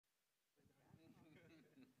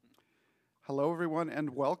Hello, everyone, and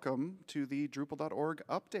welcome to the Drupal.org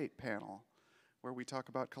update panel, where we talk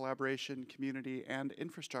about collaboration, community, and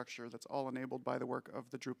infrastructure that's all enabled by the work of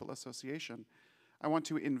the Drupal Association. I want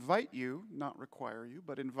to invite you, not require you,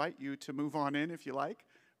 but invite you to move on in if you like.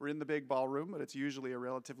 We're in the big ballroom, but it's usually a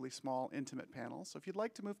relatively small, intimate panel. So if you'd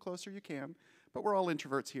like to move closer, you can. But we're all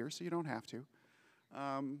introverts here, so you don't have to.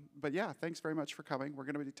 But yeah, thanks very much for coming. We're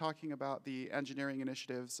going to be talking about the engineering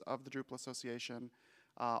initiatives of the Drupal Association,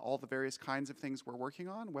 all the various kinds of things we're working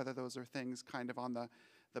on, whether those are things kind of on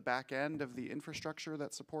the back end of the infrastructure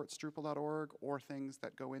that supports Drupal.org, or things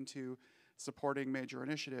that go into supporting major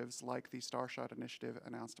initiatives like the Starshot initiative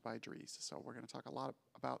announced by Dries. So we're going to talk a lot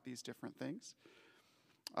about these different things.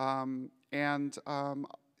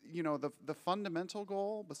 You know, the fundamental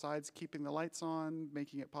goal, besides keeping the lights on,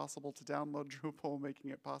 making it possible to download Drupal,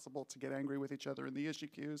 making it possible to get angry with each other in the issue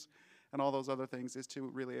queues, and all those other things, is to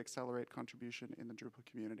really accelerate contribution in the Drupal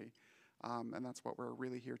community. And that's what we're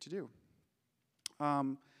really here to do.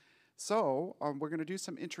 We're going to do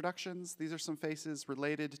some introductions. These are some faces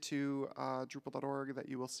related to Drupal.org that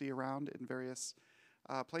you will see around in various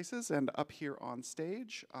places and up here on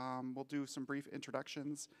stage. We'll do some brief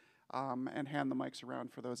introductions and hand the mics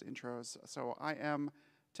around for those intros. So I am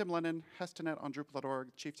Tim Lennon, Hestenet on Drupal.org,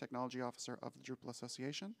 Chief Technology Officer of the Drupal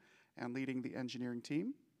Association, and leading the engineering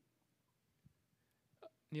team.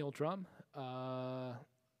 Neil Drum,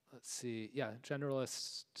 let's see, yeah,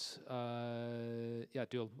 generalist, yeah,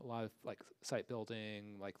 do a lot of like site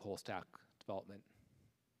building, like whole stack development.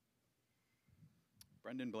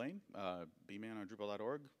 Brendan Blaine, B-Man on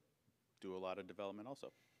Drupal.org, do a lot of development also.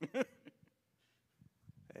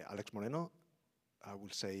 Alex Moreno, I will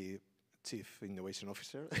say Chief Innovation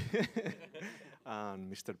Officer, and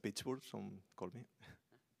Mr. Pittsburgh, some call me.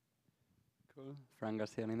 Cool. Fran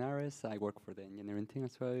Garcia Linares, I work for the engineering team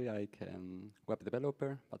as well, like web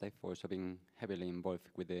developer, but I've also been heavily involved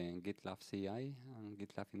with the GitLab CI and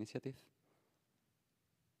GitLab initiative.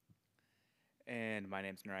 And my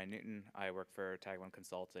name's Narayan Newton. I work for Tag One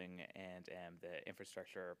Consulting and am the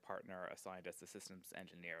infrastructure partner assigned as the systems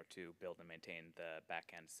engineer to build and maintain the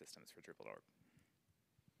backend systems for Drupal.org.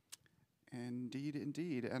 Indeed,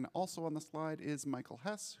 indeed. And also on the slide is Michael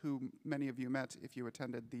Hess, who many of you met if you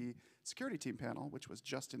attended the security team panel, which was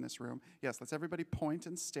just in this room. Yes, let's everybody point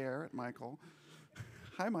and stare at Michael.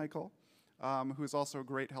 Hi, Michael, who is also a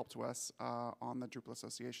great help to us on the Drupal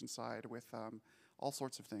Association side with all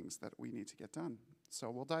sorts of things that we need to get done.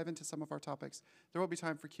 So we'll dive into some of our topics. There will be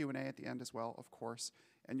time for Q&A at the end as well, of course,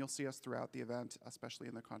 and you'll see us throughout the event, especially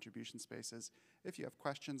in the contribution spaces, if you have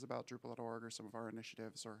questions about Drupal.org or some of our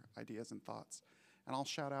initiatives or ideas and thoughts. And I'll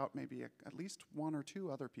shout out maybe at least one or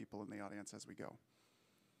two other people in the audience as we go.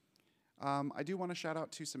 I do want to shout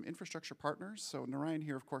out to some infrastructure partners. So Narayan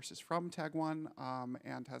here, of course, is from Tag One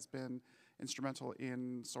and has been instrumental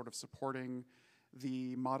in sort of supporting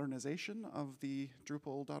the modernization of the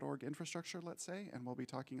Drupal.org infrastructure, let's say, and we'll be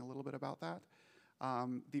talking a little bit about that.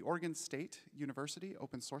 The Oregon State University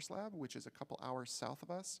Open Source Lab, which is a couple hours south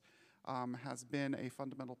of us, has been a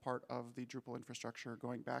fundamental part of the Drupal infrastructure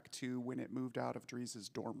going back to when it moved out of Dries's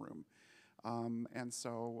dorm room. And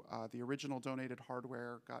so the original donated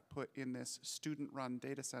hardware got put in this student-run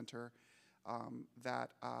data center that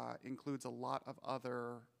includes a lot of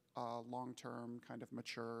other long-term kind of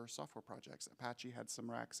mature software projects. Apache had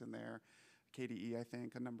some racks in there, KDE, I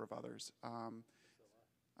think, a number of others.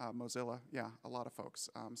 Mozilla, yeah, a lot of folks.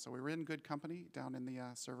 So we were in good company down in the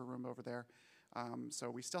server room over there. So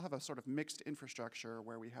we still have a sort of mixed infrastructure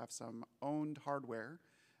where we have some owned hardware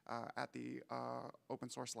at the open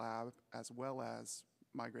source lab as well as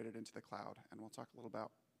migrated into the cloud. And we'll talk a little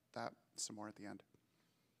about that some more at the end.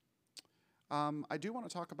 I do want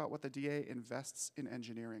to talk about what the DA invests in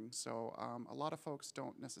engineering. So a lot of folks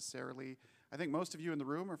don't necessarily, I think most of you in the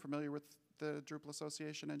room are familiar with the Drupal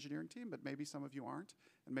Association engineering team, but maybe some of you aren't,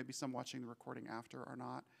 and maybe some watching the recording after are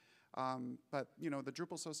not. But you know, the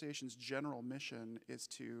Drupal Association's general mission is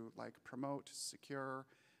to like promote, secure,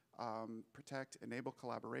 protect, enable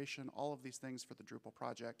collaboration, all of these things for the Drupal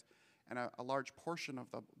project. And a large portion of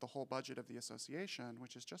the whole budget of the association,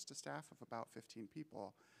 which is just a staff of about 15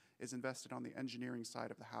 people, is invested on the engineering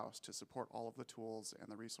side of the house to support all of the tools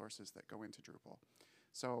and the resources that go into Drupal.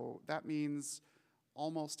 So that means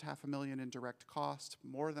almost $500,000 in direct cost,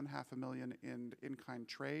 more than $500,000 in in-kind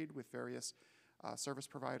trade with various service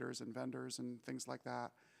providers and vendors and things like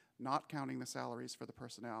that, not counting the salaries for the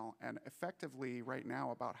personnel. And effectively, right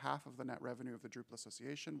now, about half of the net revenue of the Drupal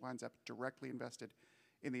Association winds up directly invested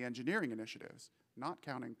in the engineering initiatives, not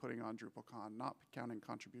counting putting on DrupalCon, not counting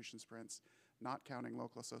contribution sprints, not counting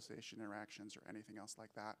local association interactions or anything else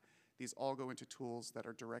like that. These all go into tools that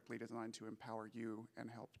are directly designed to empower you and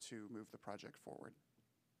help to move the project forward.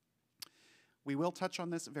 We will touch on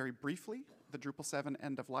this very briefly, the Drupal 7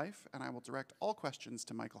 end of life, and I will direct all questions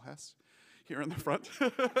to Michael Hess here in the front.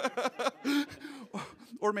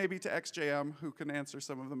 Or maybe to XJM, who can answer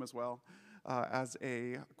some of them as well as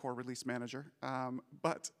a core release manager.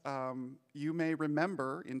 But you may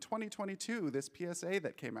remember in 2022, this PSA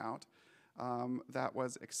that came out that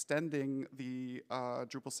was extending the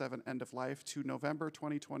Drupal 7 end of life to November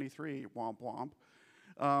 2023, womp womp.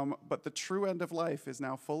 But the true end of life is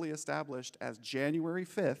now fully established as January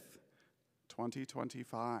 5th,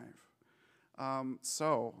 2025.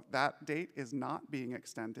 So that date is not being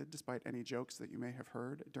extended, despite any jokes that you may have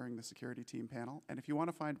heard during the security team panel. And if you want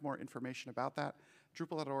to find more information about that,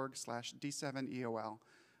 drupal.org/D7EOL.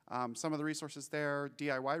 Some of the resources there,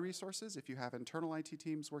 DIY resources, if you have internal IT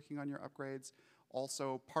teams working on your upgrades,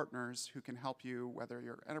 also partners who can help you, whether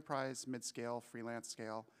you're enterprise, mid-scale, freelance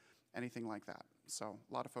scale, anything like that. So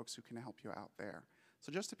a lot of folks who can help you out there.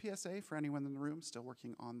 So just a PSA for anyone in the room still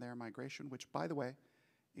working on their migration, which, by the way,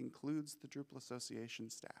 includes the Drupal Association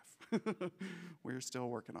staff. We're still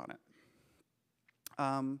working on it.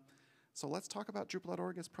 So let's talk about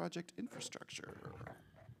Drupal.org as project infrastructure.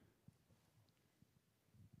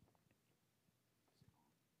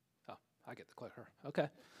 Oh, I get the clicker. Okay.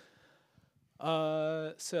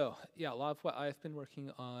 So yeah, a lot of what I've been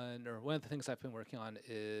working on, or one of the things I've been working on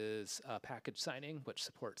is package signing, which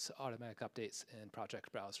supports automatic updates in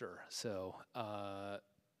Project Browser. So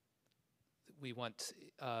we want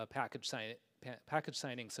package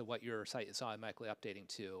signing, so what your site is automatically updating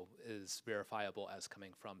to is verifiable as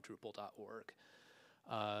coming from Drupal.org.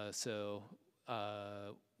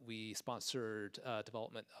 We sponsored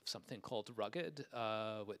development of something called Rugged,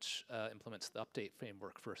 which implements the update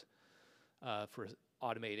framework for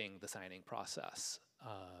automating the signing process.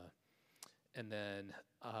 And then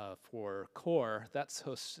for core, that's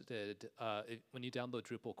hosted, when you download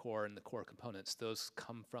Drupal core and the core components, those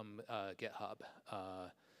come from GitHub.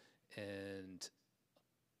 And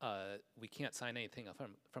we can't sign anything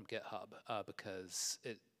from GitHub because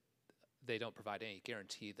they don't provide any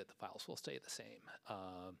guarantee that the files will stay the same.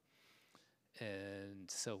 And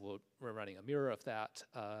so we're running a mirror of that,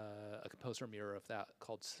 a composer mirror of that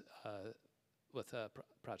called, with a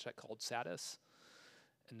project called Satis,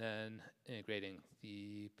 and then integrating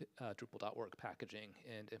the Drupal.org packaging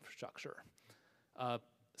and infrastructure.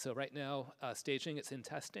 So right now, staging, it's in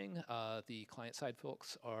testing. The client-side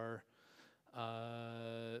folks are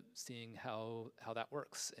seeing how that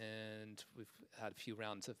works, and we've had a few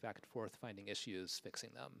rounds of back and forth finding issues,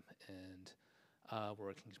 fixing them, and we're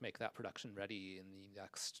working to make that production ready in the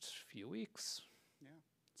next few weeks. Yeah,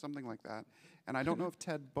 something like that. And I don't know if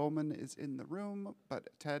Ted Bowman is in the room,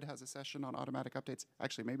 but Ted has a session on automatic updates.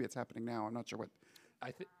 Actually, maybe it's happening now. I'm not sure what.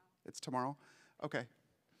 It's tomorrow? Okay.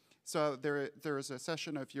 So there is a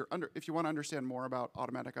session, if you want to understand more about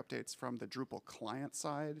automatic updates from the Drupal client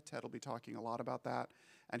side, Ted will be talking a lot about that.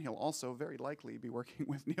 And he'll also very likely be working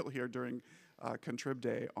with Neil here during Contrib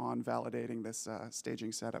Day on validating this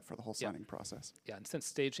staging setup for the whole signing process. Yeah, and since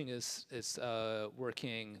staging is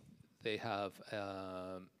working, they have,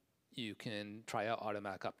 you can try out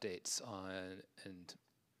automatic updates on and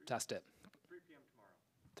test it. 3 p.m. tomorrow.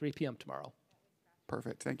 3 p.m. tomorrow.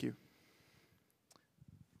 Perfect, thank you.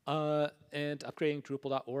 And upgrading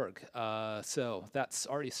Drupal.org. So that's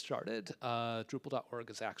already started. Drupal.org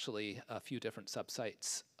is actually a few different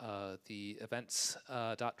subsites. The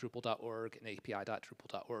events.drupal.org and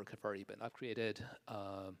api.drupal.org have already been upgraded.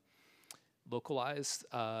 Localized,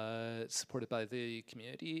 supported by the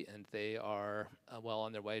community, and they are well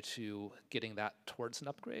on their way to getting that towards an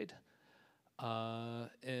upgrade.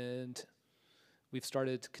 And we've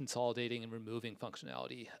started consolidating and removing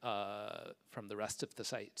functionality from the rest of the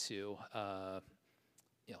site to,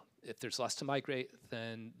 if there's less to migrate,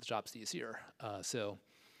 then the job's easier. So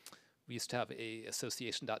we used to have a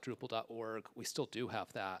association.drupal.org. We still do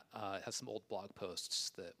have that. It has some old blog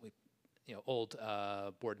posts that old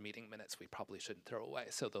board meeting minutes we probably shouldn't throw away.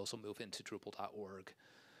 So those will move into Drupal.org.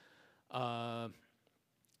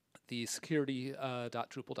 The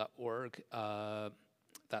security.drupal.org,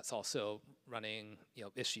 that's also running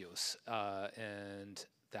issues, and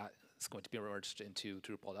that is going to be merged into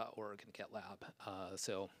Drupal.org and GitLab,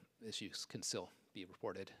 so issues can still be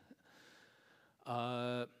reported.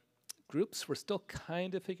 Groups, we're still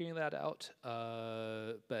kind of figuring that out,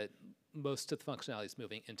 but most of the functionality is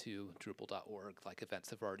moving into Drupal.org, like events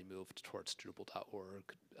have already moved towards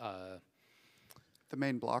Drupal.org. The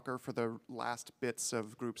main blocker for the last bits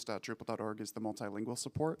of groups.drupal.org is the multilingual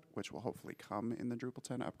support, which will hopefully come in the Drupal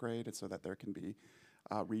 10 upgrade, and so that there can be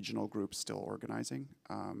regional groups still organizing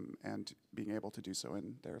and being able to do so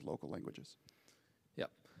in their local languages.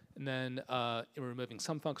 Yep. And then we're removing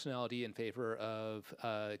some functionality in favor of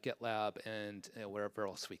GitLab and wherever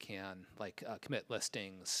else we can, like commit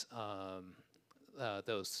listings,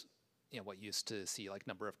 those, what you used to see, like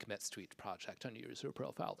number of commits to each project on your user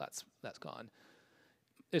profile, that's gone.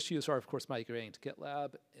 Issues are, of course, migrating to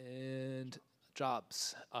GitLab and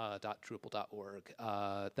jobs.drupal.org.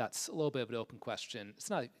 That's a little bit of an open question. It's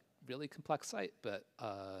not a really complex site, but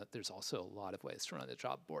there's also a lot of ways to run a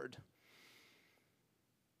job board.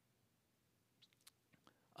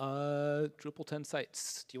 Drupal 10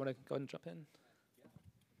 sites. Do you want to go ahead and jump in?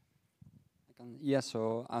 Yeah,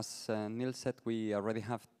 so as Neil said, we already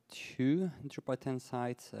have 2 Drupal 10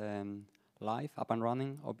 sites live, up and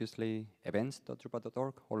running. Obviously,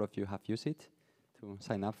 events.drupal.org. All of you have used it to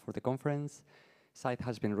sign up for the conference. Site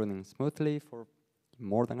has been running smoothly for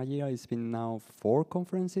more than a year. It's been now 4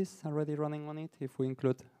 conferences already running on it, if we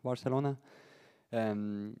include Barcelona.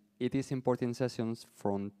 It is importing sessions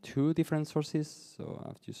from 2 different sources.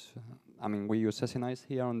 So we use Sessionize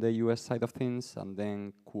here on the US side of things, and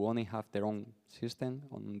then Kuoni have their own system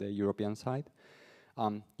on the European side.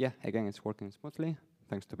 Yeah, again, it's working smoothly,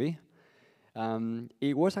 thanks to B.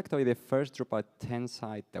 It was actually the first Drupal 10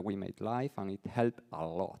 site that we made live, and it helped a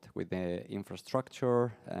lot with the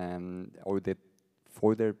infrastructure or the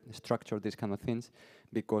folder structure, these kind of things,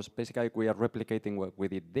 because basically we are replicating what we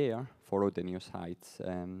did there for all the new sites.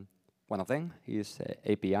 One of them is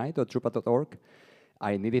api.drupal.org.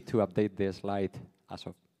 I needed to update the slide as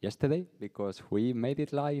of yesterday because we made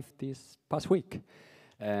it live this past week.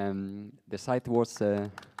 The site was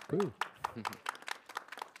good.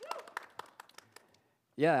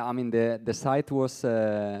 Yeah, the site was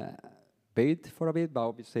paid for a bit, but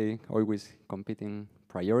obviously always competing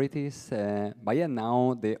priorities. But yeah,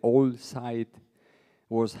 now the old site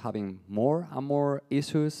was having more and more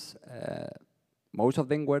issues. Most of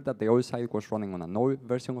them were that the old site was running on an old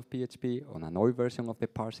version of PHP, on an old version of the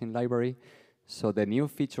parsing library. So the new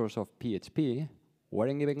features of PHP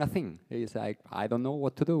weren't even a thing. It's like, I don't know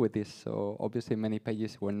what to do with this. So obviously many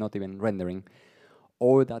pages were not even rendering.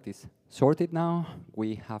 All that is sorted now.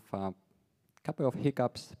 We have a couple of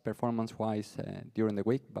hiccups performance-wise during the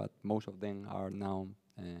week, but most of them are now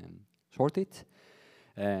sorted.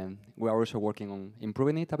 We are also working on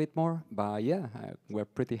improving it a bit more, but yeah, we're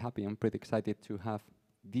pretty happy and pretty excited to have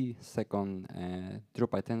the second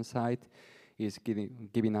Drupal 10 site. It's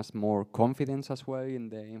giving us more confidence as well in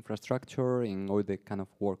the infrastructure, in all the kind of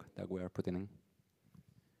work that we are putting in.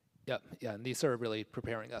 Yeah, and these are really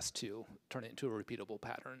preparing us to turn it into a repeatable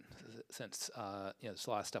pattern. Since there's a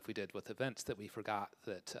lot of stuff we did with events that we forgot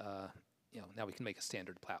that now we can make a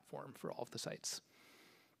standard platform for all of the sites.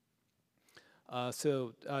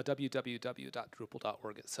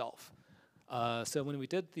 www.drupal.org itself. So when we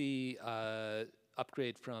did the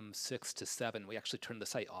upgrade from 6 to 7, we actually turned the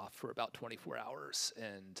site off for about 24 hours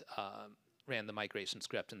and ran the migration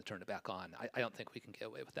script and turned it back on. I don't think we can get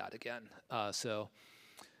away with that again.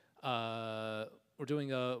 We're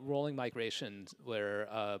doing a rolling migration where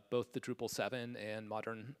both the Drupal 7 and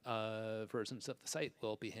modern versions of the site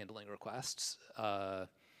will be handling requests.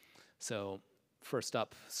 So first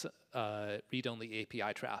up, read-only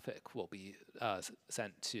API traffic will be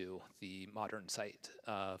sent to the modern site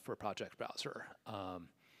for Project Browser.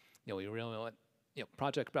 We really want,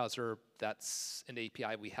 Project Browser, that's an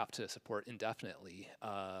API we have to support indefinitely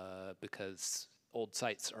because old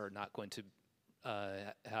sites are not going to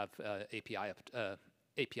have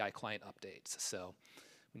API client updates. So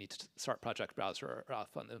we need to start Project Browser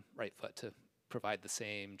off on the right foot to provide the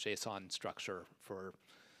same JSON structure for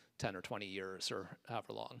 10 or 20 years or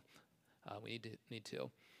however long we need to.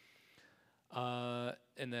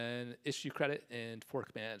 And then issue credit and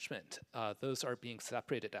fork management. Those are being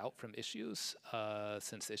separated out from issues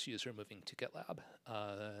since issues are moving to GitLab.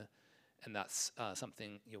 And that's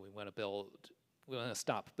something we want to build. We want to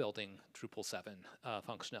stop building Drupal 7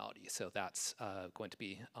 functionality. So that's going to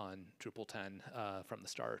be on Drupal 10 from the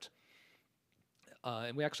start.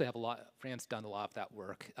 And we actually have Fran's done a lot of that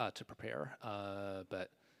work to prepare, but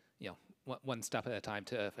one step at a time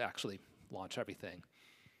to actually launch everything.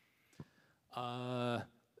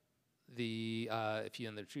 If you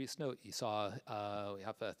in the release note, you saw we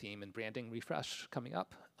have a theme and branding refresh coming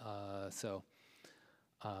up.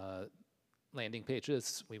 Landing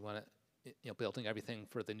pages, we want to building everything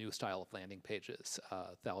for the new style of landing pages.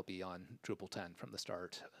 That'll be on Drupal 10 from the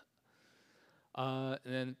start. And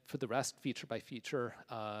then for the rest, feature by feature,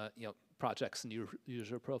 projects and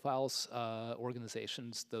user profiles,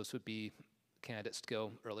 organizations, those would be candidates to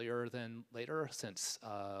go earlier than later, since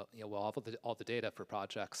we'll have all the data for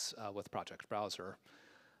projects with Project Browser,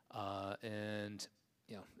 and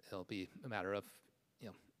it'll be a matter of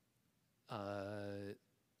the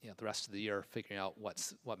rest of the year figuring out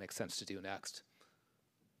what makes sense to do next.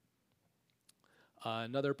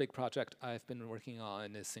 Another big project I've been working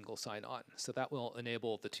on is single sign-on. So that will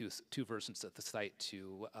enable the two versions of the site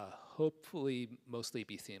to hopefully mostly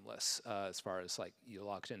be seamless as far as like you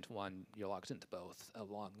logged into one, you're logged into both,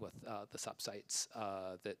 along with the subsites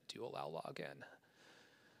that do allow login,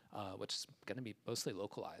 which is going to be mostly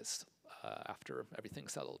localized after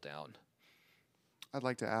everything's settled down. I'd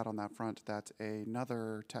like to add on that front that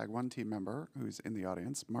another Tag1 team member who's in the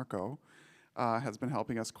audience, Marco, has been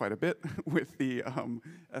helping us quite a bit with the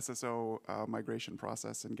SSO migration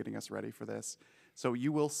process and getting us ready for this. So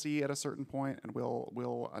you will see at a certain point, and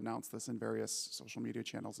we'll announce this in various social media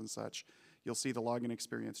channels and such, you'll see the login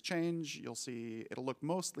experience change. You'll see, it'll look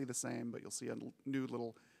mostly the same, but you'll see a new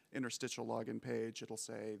little interstitial login page. It'll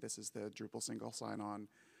say, this is the Drupal single sign-on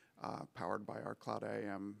powered by our Cloud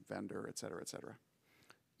IAM vendor, et cetera, et cetera.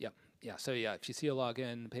 Yep. Yeah. So yeah, if you see a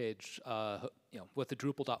login page, with the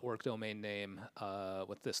Drupal.org domain name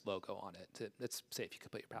with this logo on it, it's safe. You can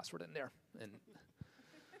put your password in there,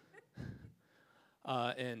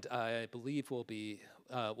 and I believe we'll be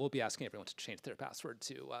asking everyone to change their password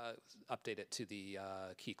to update it to the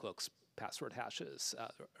Keycloak's password hashes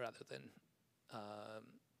rather than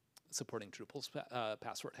supporting Drupal's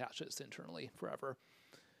password hashes internally forever.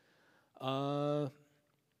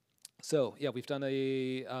 So yeah, we've done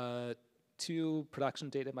a 2 production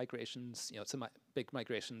data migrations. It's a big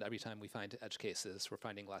migration. Every time we find edge cases, we're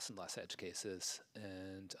finding less and less edge cases,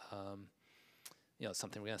 and it's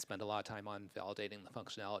something we're going to spend a lot of time on validating the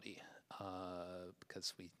functionality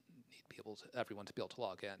because we need everyone to be able to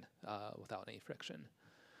log in without any friction.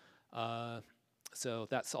 So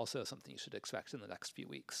that's also something you should expect in the next few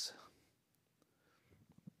weeks.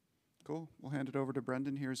 Cool. We'll hand it over to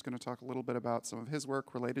Brendan here, who's going to talk a little bit about some of his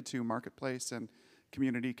work related to Marketplace and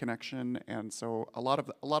community connection. And so a lot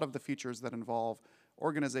of the features that involve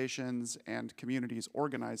organizations and communities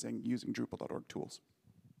organizing using Drupal.org tools.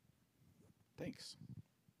 Thanks.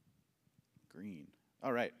 Green.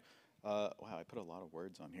 All right. Wow, I put a lot of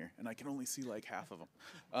words on here, and I can only see like half of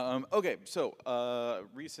them. Okay, so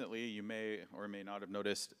recently you may or may not have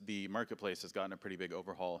noticed the Marketplace has gotten a pretty big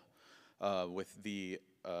overhaul with the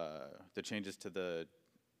changes to the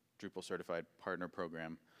Drupal Certified Partner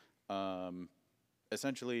Program.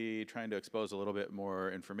 Essentially trying to expose a little bit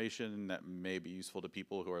more information that may be useful to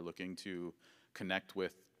people who are looking to connect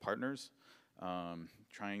with partners.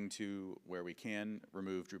 Trying to, where we can,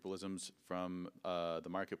 remove Drupalisms from the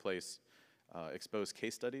Marketplace, expose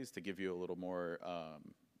case studies to give you a little more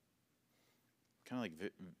kind of like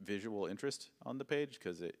visual interest on the page,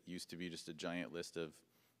 because it used to be just a giant list of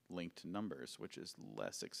linked numbers, which is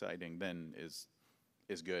less exciting than is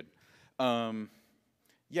good.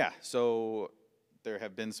 Yeah, so there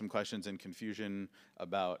have been some questions and confusion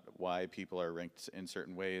about why people are ranked in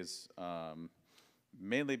certain ways,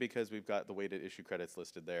 mainly because we've got the weighted issue credits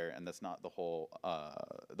listed there, and that's not the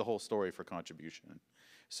whole story for contribution.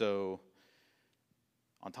 So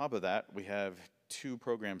on top of that, we have 2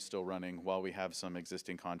 programs still running while we have some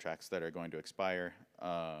existing contracts that are going to expire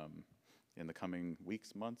in the coming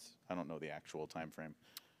weeks, months. I don't know the actual time frame.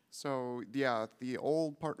 So yeah, the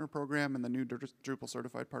old partner program and the new Drupal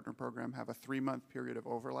Certified Partner Program have a 3-month period of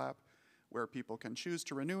overlap where people can choose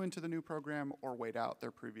to renew into the new program or wait out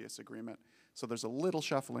their previous agreement. So there's a little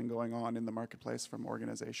shuffling going on in the Marketplace from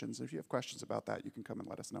organizations. If you have questions about that, you can come and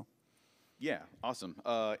let us know. Yeah, awesome.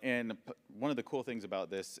 And one of the cool things about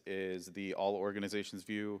this is the all organizations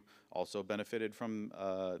view also benefited from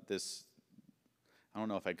this. I don't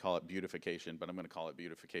know if I'd call it beautification, but I'm going to call it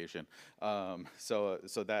beautification. So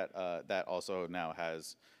that also now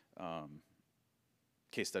has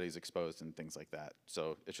case studies exposed and things like that.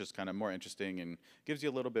 So it's just kind of more interesting and gives you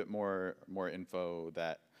a little bit more info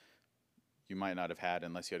that you might not have had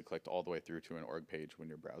unless you had clicked all the way through to an org page when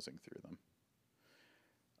you're browsing through them.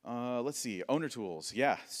 Let's see, owner tools.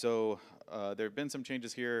 Yeah, so there have been some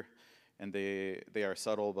changes here, and they are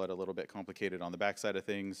subtle but a little bit complicated on the backside of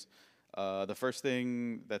things. The first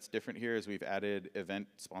thing that's different here is we've added event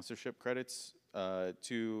sponsorship credits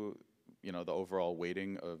to the overall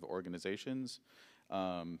weighting of organizations.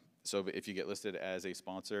 So if you get listed as a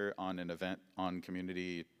sponsor on an event on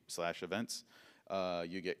community/events,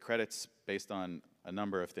 you get credits based on a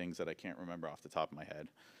number of things that I can't remember off the top of my head.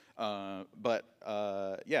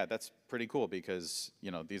 Yeah, that's pretty cool because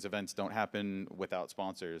these events don't happen without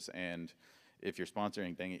sponsors, and if you're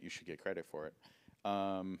sponsoring, dang it, you should get credit for it.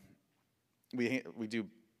 we do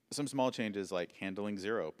some small changes like handling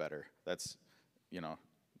zero better. That's, you know,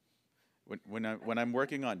 when I'm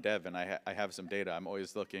working on dev and I have some data, I'm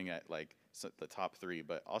always looking at like the top 3,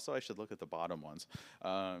 but also I should look at the bottom ones.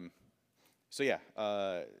 So yeah,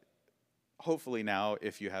 hopefully now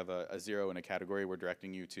if you have a 0 in a category, we're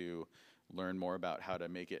directing you to learn more about how to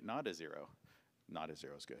make it not a 0. Not a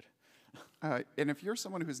 0 is good. And if you're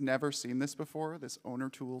someone who's never seen this before, this owner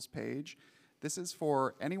tools page, this is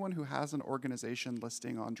for anyone who has an organization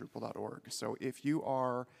listing on Drupal.org. So if you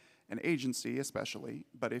are an agency especially,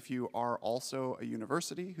 but if you are also a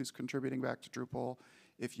university who's contributing back to Drupal,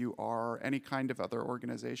 if you are any kind of other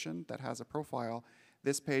organization that has a profile,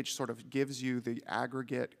 this page sort of gives you the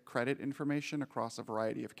aggregate credit information across a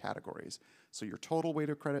variety of categories. So your total weight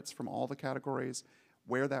of credits from all the categories,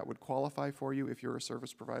 where that would qualify for you if you're a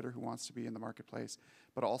service provider who wants to be in the marketplace,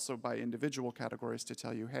 but also by individual categories to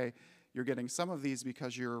tell you, hey, you're getting some of these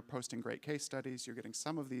because you're posting great case studies, you're getting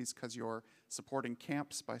some of these because you're supporting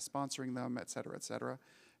camps by sponsoring them, et cetera, et cetera.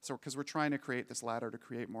 So, because we're trying to create this ladder to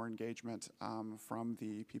create more engagement from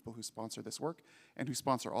the people who sponsor this work and who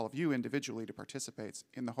sponsor all of you individually to participate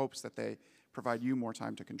in the hopes that they provide you more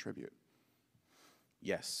time to contribute.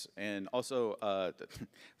 Yes, and also,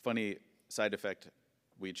 funny side effect,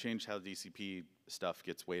 we changed how DCP stuff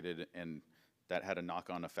gets weighted, and that had a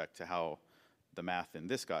knock-on effect to how the math in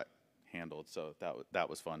this got handled, so that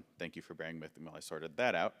was fun. Thank you for bearing with me while I sorted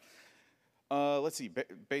that out. Let's see,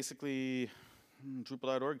 basically,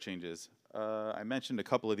 Drupal.org changes. I mentioned a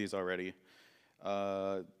couple of these already.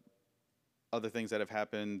 Other things that have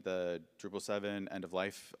happened, the Drupal 7 end of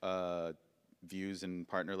life views and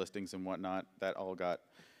partner listings and whatnot, that all got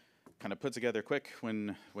kind of put together quick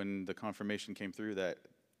when the confirmation came through that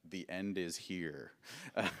the end is here.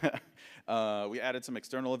 We added some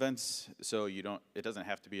external events, so it doesn't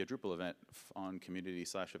have to be a Drupal event on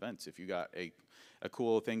community/events. If you got a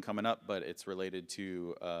cool thing coming up, but it's related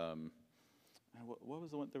to, what was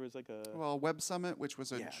the one, there was like a... Well, Web Summit, which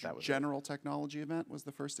was a general technology event, was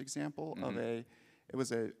the first example of it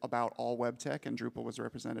was about all web tech, and Drupal was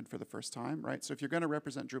represented for the first time, right? So if you're going to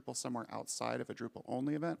represent Drupal somewhere outside of a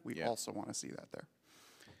Drupal-only event, we also want to see that there.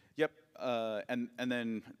 Yep, and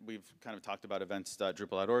then we've kind of talked about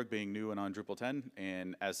events.drupal.org being new and on Drupal 10,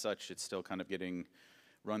 and as such, it's still kind of getting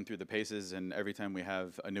run through the paces, and every time we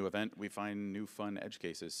have a new event, we find new fun edge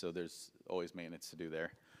cases, so there's always maintenance to do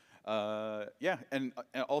there. Yeah, and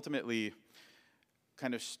ultimately,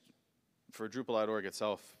 kind of for Drupal.org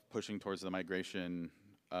itself, pushing towards the migration,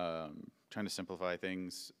 trying to simplify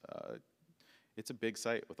things. It's a big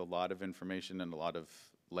site with a lot of information and a lot of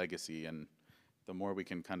legacy, and the more we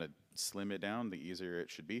can kind of slim it down, the easier it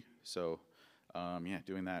should be. So, yeah,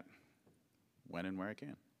 doing that when and where I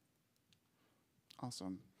can.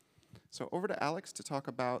 Awesome. So over to Alex to talk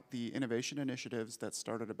about the innovation initiatives that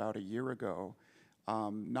started about a year ago.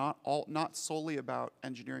 Not solely about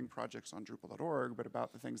engineering projects on Drupal.org, but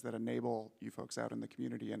about the things that enable you folks out in the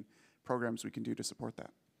community and programs we can do to support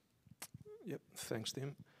that. Yep, thanks,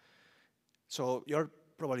 Tim. So you're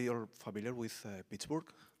familiar with Pittsburgh,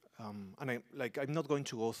 and I'm not going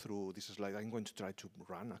to go through this slide. I'm going to try to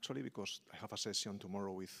run actually because I have a session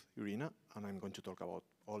tomorrow with Irina, and I'm going to talk about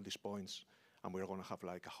all these points, and we're going to have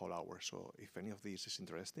like a whole hour. So if any of these is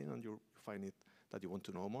interesting and you find it that you want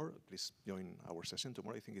to know more, please join our session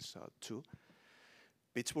tomorrow. I think it's 2.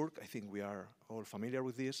 Pittsburgh, I think we are all familiar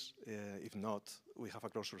with this. If not, we have a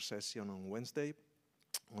closer session on Wednesday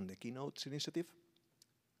on the Keynotes initiative.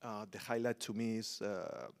 The highlight to me is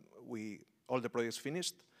all the projects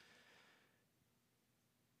finished.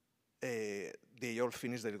 They all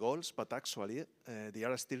finished their goals, but actually they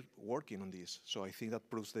are still working on this. So I think that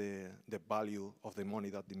proves the value of the money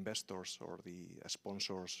that the investors or the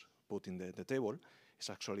sponsors put in the table. Is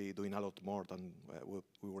actually doing a lot more than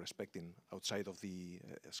we were expecting outside of the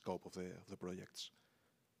scope of the projects.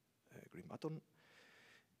 Green button.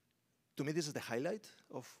 To me, this is the highlight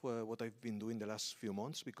of what I've been doing the last few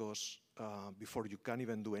months, because before you can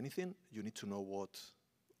even do anything, you need to know what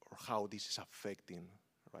or how this is affecting,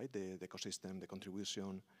 right? The ecosystem, the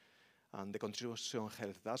contribution, and the contribution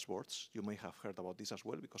health dashboards. You may have heard about this as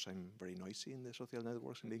well, because I'm very noisy in the social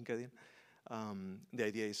networks in LinkedIn. The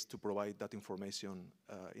idea is to provide that information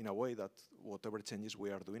in a way that whatever changes we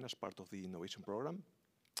are doing as part of the innovation program,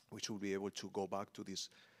 we should be able to go back to these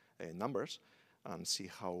numbers and see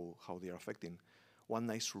how they are affecting. One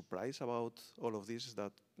nice surprise about all of this is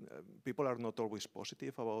that people are not always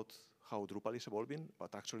positive about how Drupal is evolving,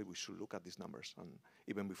 but actually we should look at these numbers. And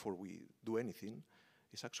even before we do anything,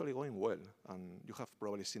 it's actually going well. And you have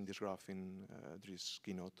probably seen this graph in Dries'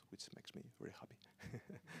 keynote, which makes me very happy.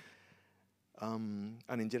 And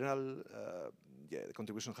in general, yeah, the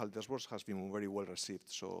contribution health dashboards has been very well received.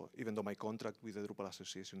 So even though my contract with the Drupal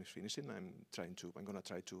Association is finishing, I'm going to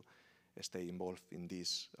try to stay involved in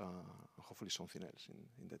this, hopefully something else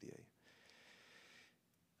in the DA.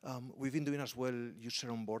 We've been doing as well user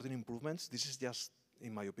onboarding improvements. This is just,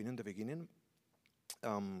 in my opinion, the beginning.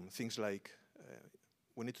 Things like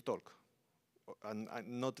we need to talk. And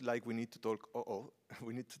not like we need to talk,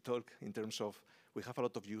 we need to talk in terms of we have a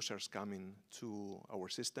lot of users coming to our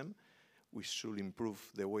system. We should improve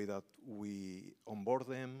the way that we onboard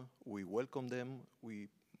them, we welcome them, we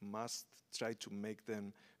must try to make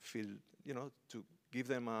them feel, to give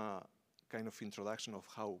them a kind of introduction of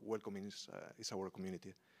how welcoming is our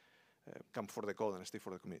community. Come for the code and stay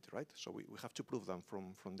for the community, right? So we have to prove them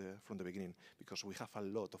from the beginning because we have a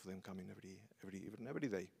lot of them coming every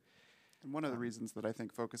day. And one of the reasons that I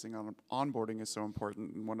think focusing on onboarding is so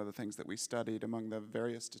important, and one of the things that we studied among the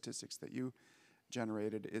various statistics that you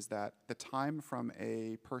generated, is that the time from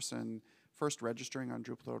a person first registering on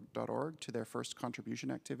Drupal.org to their first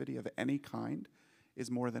contribution activity of any kind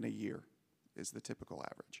is more than a year, is the typical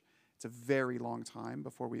average. It's a very long time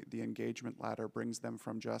before the engagement ladder brings them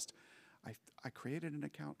from just, I created an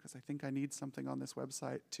account because I think I need something on this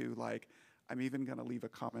website, to like, I'm even going to leave a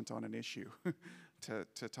comment on an issue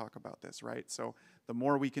to talk about this, right? So the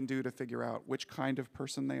more we can do to figure out which kind of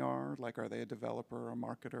person they are they a developer, a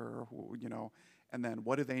marketer, and then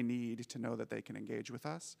what do they need to know that they can engage with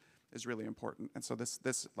us is really important. And so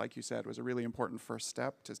this, like you said, was a really important first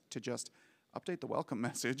step to just update the welcome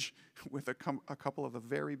message with a couple of the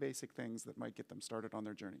very basic things that might get them started on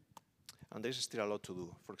their journey. And there's still a lot to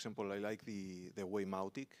do. For example, I like the way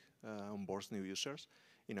Mautic onboards new users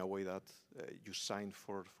in a way that you sign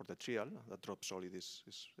for the trial that Dropsolid is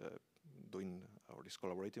doing or is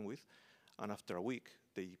collaborating with, and after a week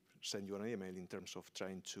they send you an email in terms of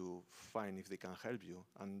trying to find if they can help you,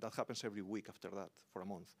 and that happens every week after that for a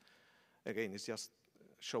month. Again, it's just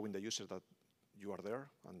showing the user that you are there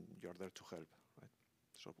and you are there to help, right?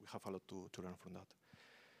 So we have a lot to learn from that.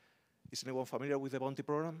 Is anyone familiar with the Bounty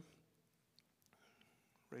program?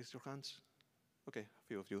 Raise your hands. Okay, a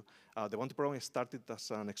few of you. The Bounty program started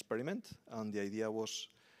as an experiment, and the idea was,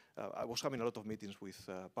 I was having a lot of meetings with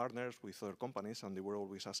partners, with other companies, and they were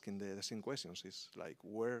always asking the same questions. It's like,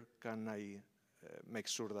 where can I make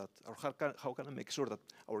sure that, or how can I make sure that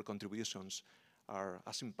our contributions are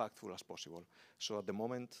as impactful as possible? So at the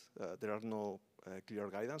moment, there are no clear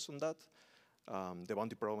guidance on that. The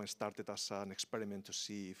Bounty program started as an experiment to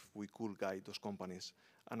see if we could guide those companies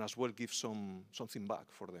and as well give something back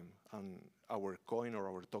for them. And our coin or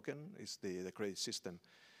our token is the credit system.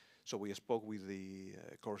 So we spoke with the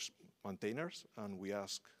course maintainers and we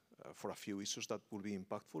asked for a few issues that will be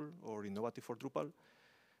impactful or innovative for Drupal.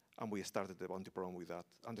 And we started the Bounty program with that.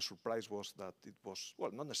 And the surprise was that it was,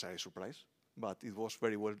 well, not necessarily a surprise, but it was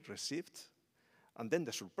very well received. And then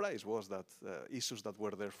the surprise was that issues that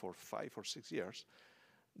were there for 5 or 6 years,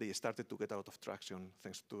 they started to get a lot of traction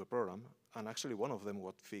thanks to the program. And actually one of them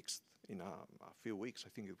got fixed in a few weeks. I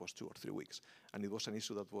think it was 2 or 3 weeks. And it was an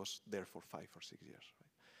issue that was there for 5 or 6 years.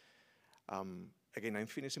 Right? Again, I'm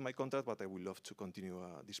finishing my contract, but I would love to continue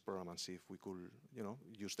this program and see if we could,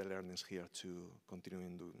 use the learnings here to continue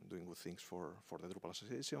doing good things for the Drupal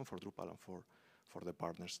Association, for Drupal, and for the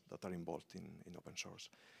partners that are involved in open source.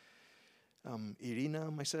 Irina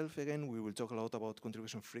and myself, again, we will talk a lot about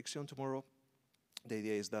contribution friction tomorrow. The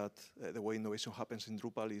idea is that the way innovation happens in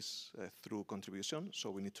Drupal is through contribution,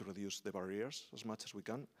 so we need to reduce the barriers as much as we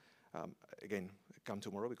can. Again, come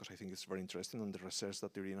tomorrow because I think it's very interesting and the research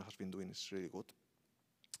that Irina has been doing is really good.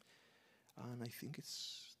 And I think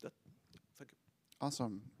it's that. Thank you.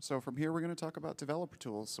 Awesome. So from here, we're going to talk about developer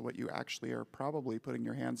tools. So what you actually are probably putting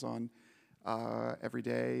your hands on every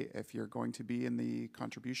day, if you're going to be in the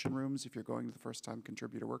contribution rooms, if you're going to the first time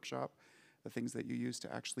contributor workshop, the things that you use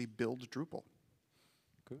to actually build Drupal.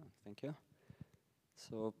 Cool, thank you.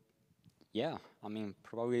 So, yeah, I mean,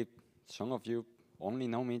 probably some of you only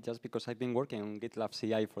know me just because I've been working on GitLab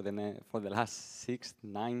CI for the last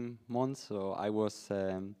 6-9 months. So I was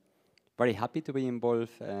very happy to be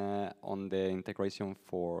involved on the integration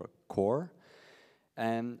for core.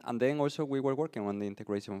 And then also we were working on the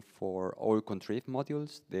integration for all contrib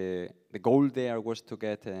modules. The goal there was to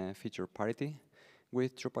get feature parity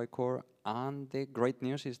with Drupal core. And the great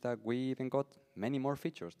news is that we even got many more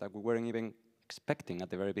features that we weren't even expecting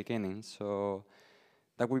at the very beginning. So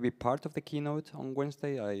that will be part of the keynote on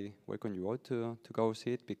Wednesday. I welcome you all to go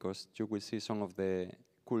see it because you will see some of the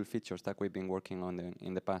cool features that we've been working on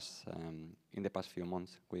in the past few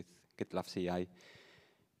months with GitLab CI.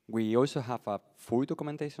 We also have a full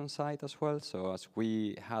documentation site as well. So as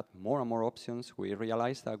we had more and more options, we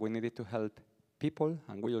realized that we needed to help people,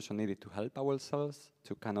 and we also needed to help ourselves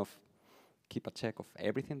to kind of keep a check of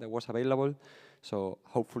everything that was available. So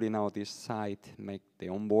hopefully now this site make the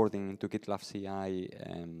onboarding into GitLab CI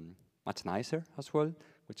much nicer as well,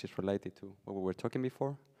 which is related to what we were talking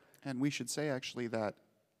before. And we should say actually that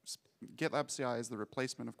GitLab CI is the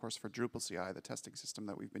replacement, of course, for Drupal CI, the testing system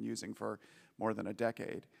that we've been using for more than a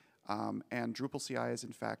decade. And Drupal CI is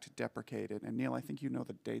in fact deprecated. And Neil, I think you know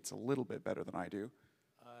the dates a little bit better than I do.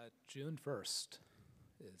 June 1st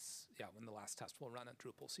is when the last test will run at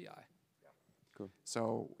Drupal CI. Cool.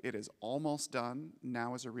 So it is almost done.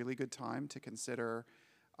 Now is a really good time to consider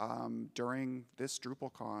during this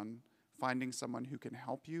DrupalCon finding someone who can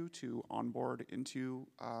help you to onboard into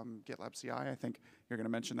GitLab CI. I think you're going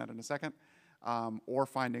to mention that in a second. Or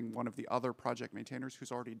finding one of the other project maintainers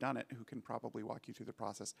who's already done it, who can probably walk you through the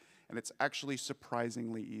process. And it's actually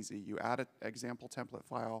surprisingly easy. You add an example template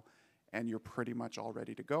file, and you're pretty much all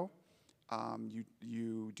ready to go.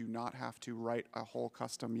 You do not have to write a whole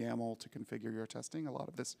custom YAML to configure your testing. A lot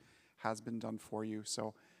of this has been done for you.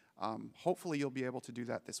 So hopefully you'll be able to do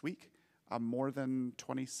that this week. More than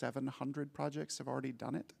 2,700 projects have already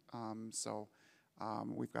done it. So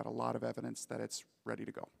we've got a lot of evidence that it's ready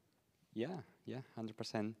to go. Yeah,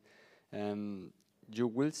 100%. You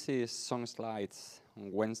will see some slides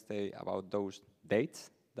on Wednesday about those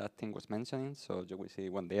dates that Tim was mentioning, so you will see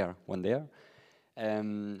when they are.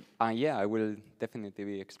 And yeah, I will definitely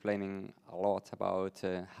be explaining a lot about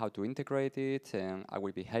how to integrate it, and I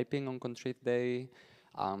will be helping on Contrib Day.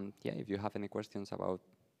 Yeah, if you have any questions about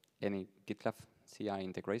any GitLab CI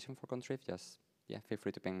integration for Contrib, just feel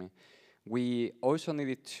free to ping me. We also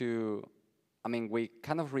needed to, we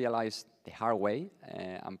kind of realized the hard way,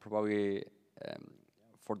 and probably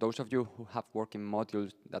for those of you who have working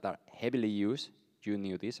modules that are heavily used, you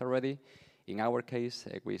knew this already. In our case,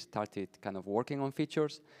 we started kind of working on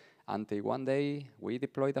features until one day we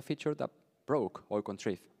deployed a feature that broke all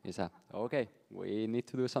Contrib. It's okay, we need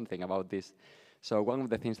to do something about this. So one of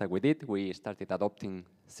the things that we did, we started adopting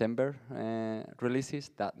Semver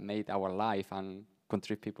releases that made our life and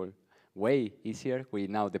Contrib people way easier. We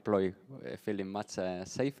now deploy feeling much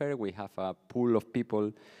safer. We have a pool of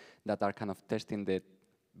people that are kind of testing the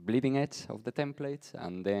bleeding edge of the templates,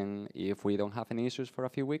 and then if we don't have any issues for a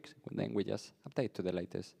few weeks, then we just update to the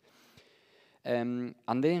latest. And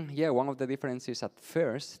then, one of the differences at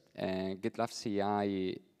first, GitLab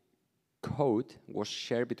CI code was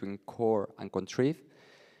shared between core and Contrib.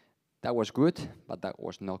 That was good, but that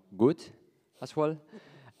was not good as well.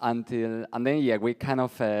 And then, we kind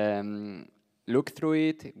of looked through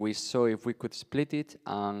it. We saw if we could split it,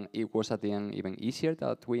 and it was at the end even easier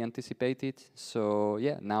than we anticipated. So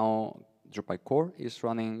now Drupal core is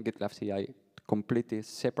running GitLab CI completely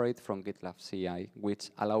separate from GitLab CI,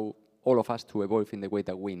 which allow all of us to evolve in the way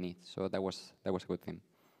that we need. So that was a good thing.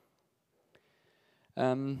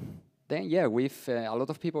 Then with a lot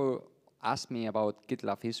of people ask me about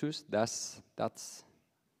GitLab issues. That's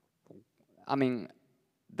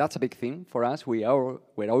a big thing for us. We're all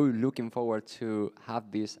looking forward to have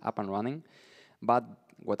this up and running. But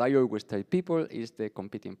what I always tell people is the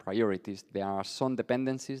competing priorities. There are some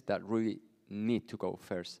dependencies that really need to go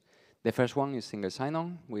first. The first one is single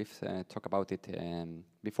sign-on. We've talked about it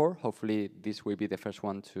before. Hopefully, this will be the first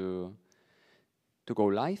one to go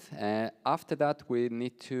live. After that, we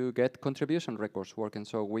need to get contribution records working.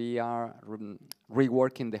 So we are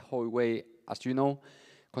reworking the whole way. As you know,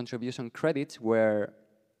 contribution credits were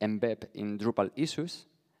embedded in Drupal issues.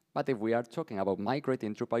 But if we are talking about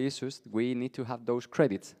migrating Drupal issues, we need to have those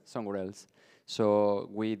credits somewhere else. So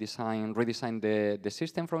we redesigned the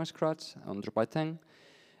system from scratch on Drupal 10.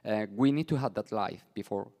 We need to have that live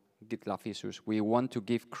before GitLab issues. We want to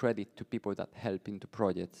give credit to people that help into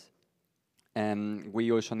projects.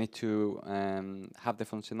 We also need to have the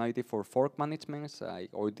functionality for fork management,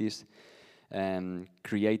 all these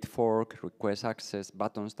create fork, request access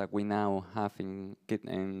buttons that we now have in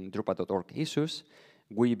Drupal.org issues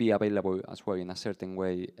will be available as well in a certain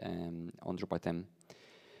way on Drupal 10.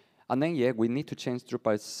 And then, we need to change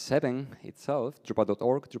Drupal 7 itself,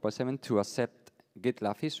 Drupal.org, Drupal 7, to accept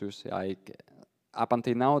GitLab issues. Up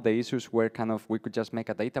until now, the issues were kind of, we could just make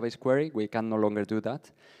a database query. We can no longer do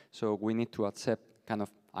that. So we need to accept kind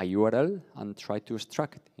of a URL and try to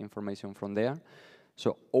extract information from there.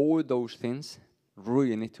 So all those things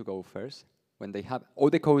really need to go first. When they have, all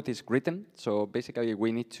the code is written. So basically,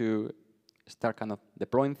 we need to start kind of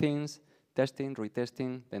deploying things, testing,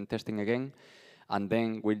 retesting, then testing again. And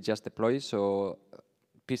then we'll just deploy. So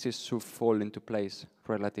pieces should fall into place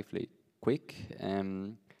relatively quick.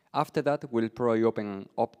 After that, we'll probably open an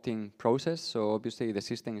opt-in process. So obviously the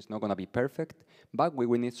system is not going to be perfect, but we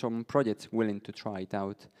will need some projects willing to try it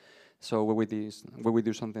out. So we will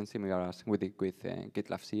do something similar as we did with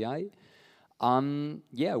GitLab CI.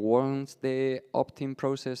 Yeah, once the opt-in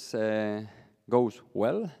process goes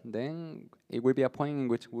well, then it will be a point in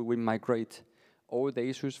which we will migrate all the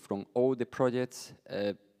issues from all the projects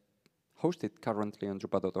hosted currently on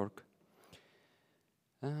Drupal.org.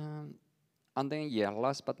 And then, yeah,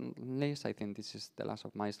 last but not least, I think this is the last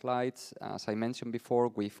of my slides. As I mentioned before,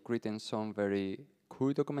 we've written some very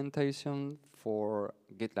cool documentation for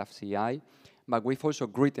GitLab CI, but we've also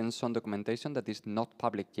written some documentation that is not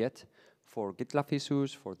public yet for GitLab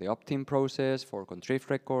issues, for the opt-in process, for contrib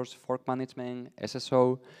records, fork management,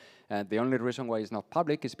 SSO. The only reason why it's not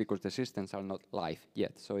public is because the systems are not live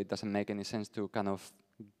yet, so it doesn't make any sense to kind of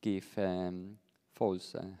give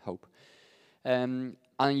false hope. And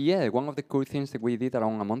yeah, one of the cool things that we did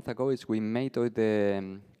around a month ago is we made all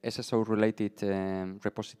the SSO-related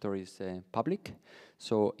repositories public.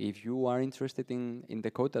 So if you are interested in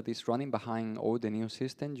the code that is running behind all the new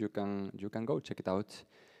systems, you can go check it out.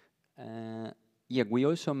 Yeah, we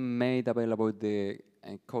also made available the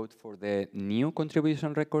code for the new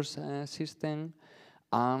contribution records system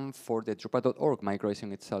and for the Drupal.org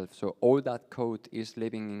migration itself. So all that code is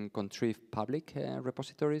living in contrib public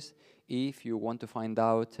repositories. If you want to find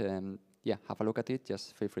out, yeah, have a look at it,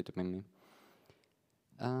 just feel free to ping me.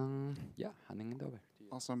 Yeah, handing it over.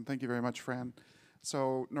 Awesome. Thank you very much, Fran.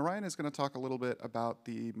 So Narayan is going to talk a little bit about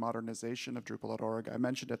the modernization of Drupal.org. I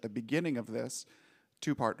mentioned at the beginning of this,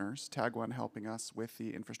 2 partners, Tag1 helping us with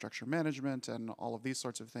the infrastructure management and all of these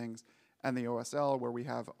sorts of things, and the OSL, where we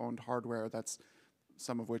have owned hardware that's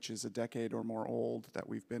some of which is a decade or more old that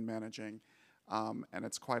we've been managing, and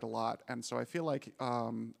it's quite a lot. And so I feel like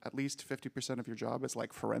at least 50% of your job is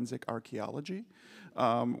like forensic archaeology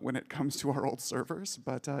when it comes to our old servers.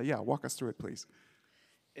 But yeah, walk us through it, please.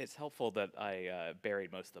 It's helpful that I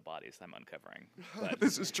buried most of the bodies I'm uncovering. But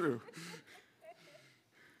This is true.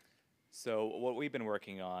 So what we've been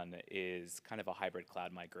working on is kind of a hybrid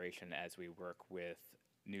cloud migration as we work with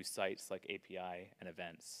new sites like API and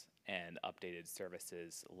events and updated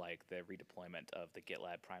services like the redeployment of the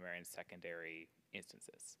GitLab primary and secondary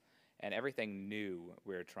instances. And everything new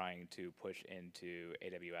we're trying to push into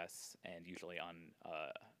AWS and usually on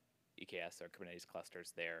EKS or Kubernetes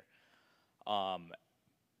clusters there,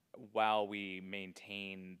 while we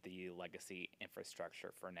maintain the legacy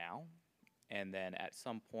infrastructure for now. And then at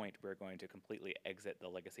some point, we're going to completely exit the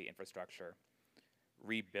legacy infrastructure,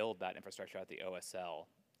 rebuild that infrastructure at the OSL,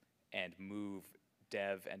 and move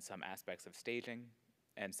dev and some aspects of staging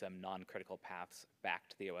and some non-critical paths back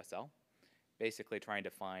to the OSL. Basically trying to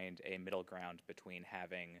find a middle ground between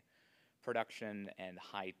having production and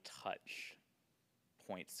high touch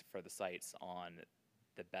points for the sites on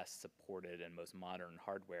the best supported and most modern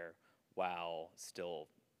hardware while still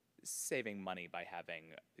saving money by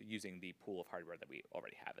using the pool of hardware that we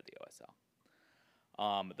already have at the OSL.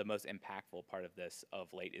 The most impactful part of this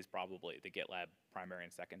of late is probably the GitLab primary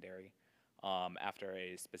and secondary. After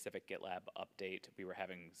a specific GitLab update, we were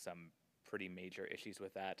having some pretty major issues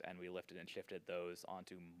with that, and we lifted and shifted those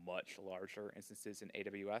onto much larger instances in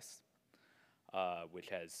AWS, which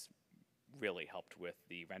has really helped with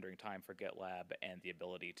the rendering time for GitLab and the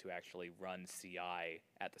ability to actually run CI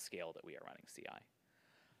at the scale that we are running CI.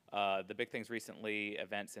 The big things recently,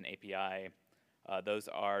 events and API, those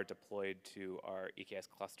are deployed to our EKS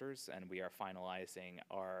clusters, and we are finalizing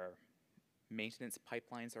our maintenance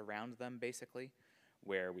pipelines around them, basically,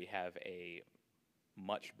 where we have a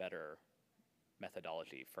much better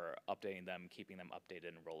methodology for updating them, keeping them updated,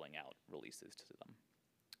 and rolling out releases to them.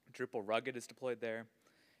 Drupal Rugged is deployed there,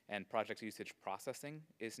 and project usage processing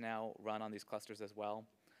is now run on these clusters as well.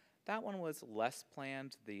 That one was less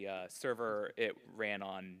planned. The server it ran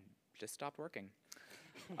on just stopped working,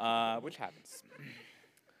 which happens.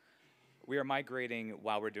 We are migrating,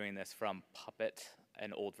 while we're doing this, from Puppet,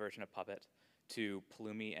 an old version of Puppet, to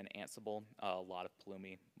Pulumi and Ansible. A lot of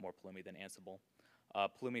Pulumi, more Pulumi than Ansible.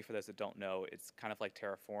 Pulumi, for those that don't know, it's kind of like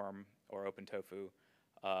Terraform or OpenTofu,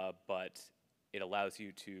 but it allows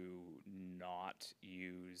you to not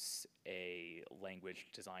use a language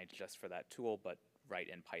designed just for that tool, but write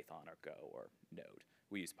in Python or Go or Node.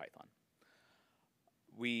 We use Python.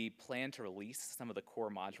 We plan to release some of the core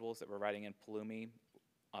modules that we're writing in Pulumi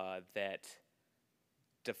that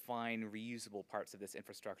define reusable parts of this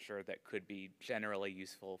infrastructure that could be generally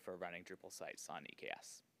useful for running Drupal sites on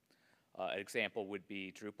EKS. An example would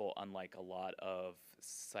be Drupal, unlike a lot of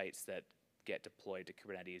sites that get deployed to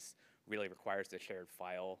Kubernetes, really requires the shared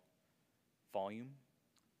file volume,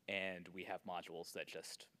 and we have modules that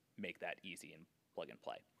just make that easy and plug and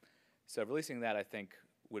play. So releasing that, I think,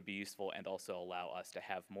 would be useful and also allow us to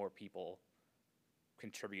have more people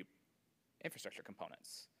contribute infrastructure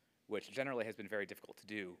components, which generally has been very difficult to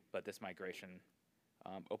do, but this migration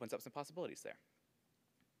opens up some possibilities there.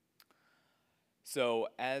 So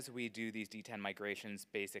as we do these D10 migrations,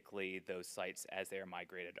 basically those sites, as they are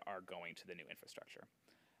migrated, are going to the new infrastructure.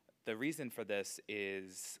 The reason for this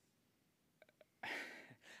is,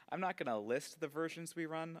 I'm not going to list the versions we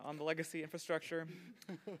run on the legacy infrastructure.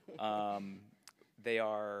 They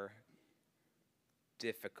are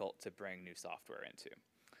difficult to bring new software into.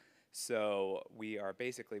 So we are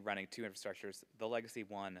basically running two infrastructures, the legacy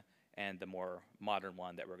one and the more modern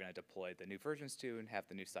one that we're going to deploy the new versions to and have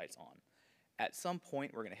the new sites on. At some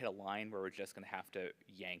point, we're going to hit a line where we're just going to have to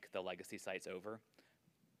yank the legacy sites over.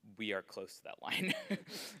 We are close to that line,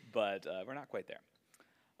 but we're not quite there.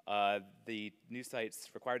 The new sites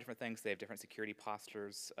require different things. They have different security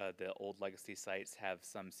postures. The old legacy sites have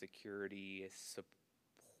some security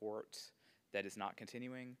support that is not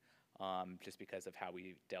continuing, just because of how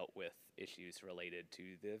we dealt with issues related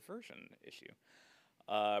to the version issue.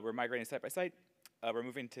 We're migrating site by site. We're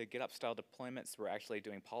moving to GitOps style deployments. We're actually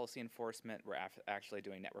doing policy enforcement. We're actually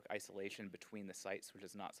doing network isolation between the sites, which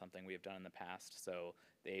is not something we have done in the past. So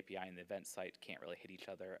the API and the event site can't really hit each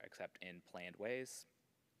other except in planned ways.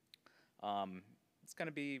 It's going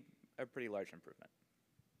to be a pretty large improvement.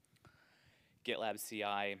 GitLab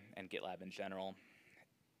CI and GitLab in general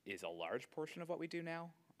is a large portion of what we do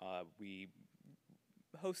now. We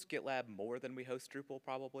host GitLab more than we host Drupal,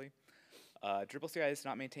 probably. Drupal CI is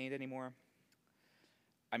not maintained anymore.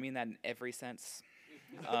 I mean that in every sense.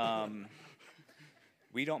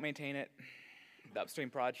 We don't maintain it. The upstream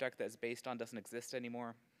project that's based on doesn't exist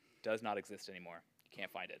anymore. Does not exist anymore. You can't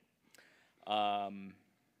find it.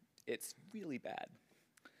 It's really bad.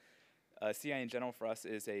 CI in general for us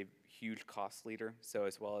is a huge cost leader. So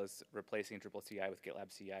as well as replacing Drupal CI with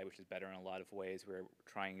GitLab CI, which is better in a lot of ways, we're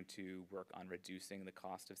trying to work on reducing the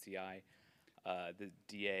cost of CI. The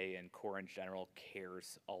DA and core in general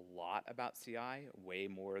cares a lot about CI, way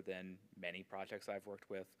more than many projects I've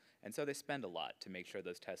worked with. And so they spend a lot to make sure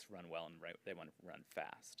those tests run well and they want to run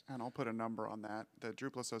fast. And I'll put a number on that. The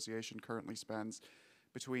Drupal Association currently spends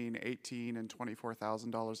between $18,000 and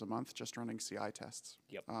 $24,000 a month just running CI tests.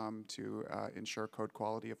 Yep. To ensure code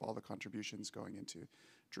quality of all the contributions going into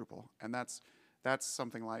Drupal. And that's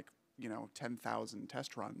something like 10,000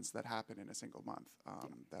 test runs that happen in a single month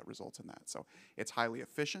that results in that. So it's highly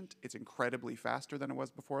efficient. It's incredibly faster than it was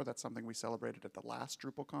before. That's something we celebrated at the last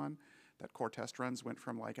DrupalCon, that core test runs went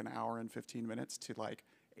from like an hour and 15 minutes to like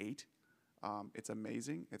 8. It's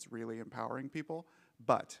amazing. It's really empowering people.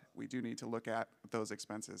 But we do need to look at those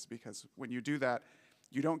expenses, because when you do that,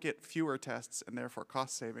 you don't get fewer tests and therefore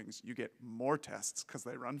cost savings. You get more tests because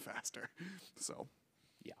they run faster. So.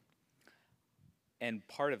 Yeah. And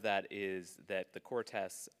part of that is that the core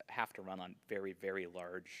tests have to run on very, very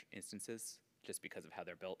large instances just because of how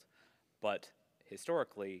they're built. But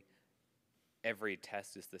historically, every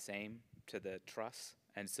test is the same to the truss.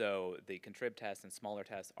 And so the contrib tests and smaller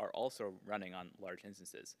tests are also running on large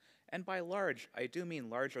instances. And by large, I do mean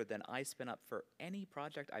larger than I spin up for any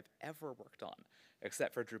project I've ever worked on,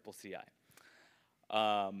 except for Drupal CI.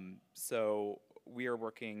 So we are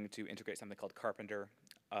working to integrate something called Carpenter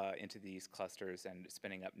into these clusters and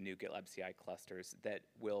spinning up new GitLab CI clusters that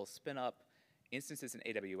will spin up instances in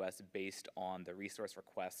AWS based on the resource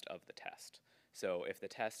request of the test. So if the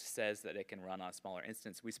test says that it can run on a smaller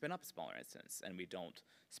instance, we spin up a smaller instance, and we don't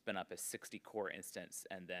spin up a 60-core instance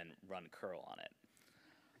and then run curl on it,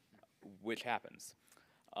 which happens.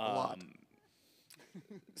 A lot.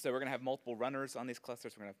 So we're going to have multiple runners on these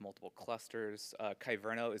clusters. We're going to have multiple clusters.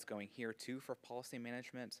 Kyverno is going here, too, for policy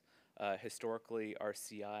management. Historically, our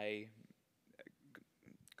CI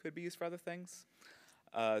could be used for other things.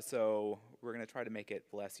 So we're going to try to make it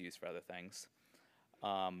less used for other things.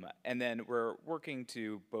 And then we're working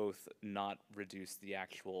to both not reduce the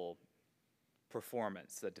actual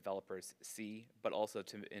performance that developers see, but also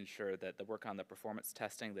to ensure that the work on the performance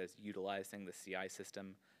testing that's utilizing the CI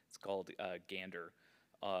system, it's called Gander,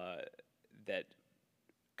 that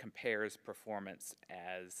compares performance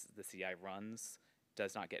as the CI runs,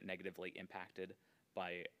 does not get negatively impacted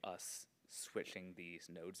by us switching these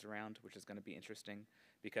nodes around, which is going to be interesting.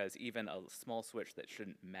 Because even a small switch that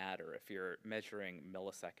shouldn't matter, if you're measuring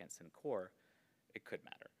milliseconds in core, it could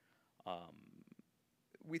matter.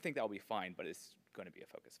 We think that will be fine, but it's going to be a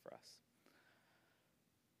focus for us.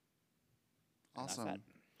 Awesome.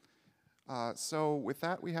 So with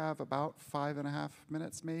that, we have about 5.5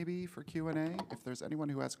 minutes maybe for Q&A. If there's anyone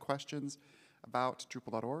who has questions, about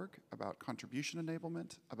Drupal.org, about contribution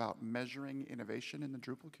enablement, about measuring innovation in the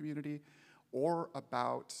Drupal community, or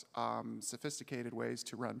about sophisticated ways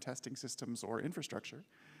to run testing systems or infrastructure,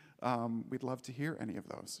 we'd love to hear any of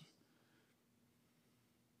those.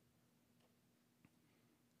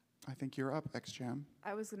 I think you're up, XJam.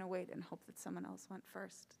 I was going to wait and hope that someone else went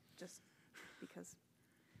first, just because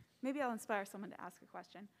maybe I'll inspire someone to ask a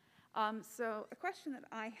question. So a question that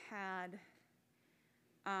I had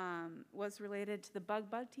was related to the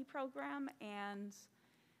Bug Bounty program and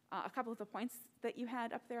a couple of the points that you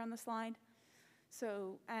had up there on the slide.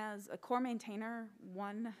 So as a core maintainer,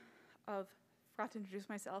 forgot to introduce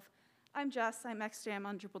myself, I'm Jess, I'm XJam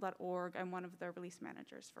on Drupal.org. I'm one of the release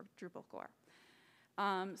managers for Drupal core.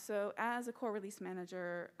 So as a core release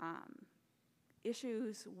manager,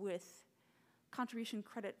 issues with contribution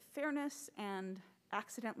credit fairness and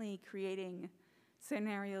accidentally creating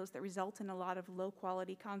scenarios that result in a lot of low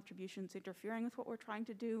quality contributions interfering with what we're trying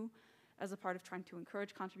to do as a part of trying to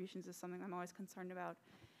encourage contributions is something I'm always concerned about.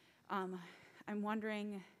 I'm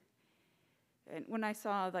wondering, and when I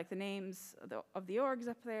saw like the names of the orgs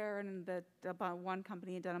up there and that about one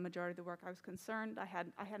company had done a majority of the work, I was concerned. I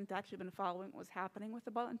hadn't actually been following what was happening with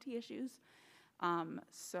the bounty issues.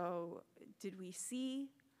 So did we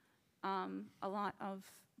see a lot of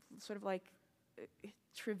sort of like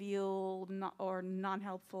trivial or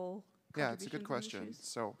non-helpful Yeah, it's a good question. issues?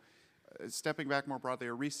 So stepping back more broadly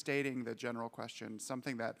or restating the general question,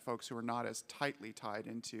 something that folks who are not as tightly tied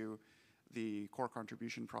into the core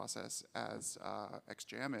contribution process as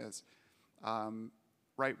XJam is,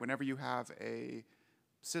 right, whenever you have a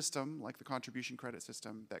system like the contribution credit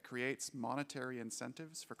system that creates monetary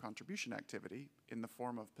incentives for contribution activity in the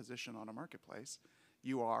form of position on a marketplace,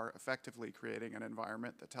 you are effectively creating an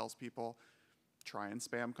environment that tells people, try and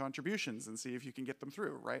spam contributions and see if you can get them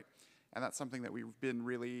through, right? And that's something that we've been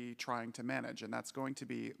really trying to manage, and that's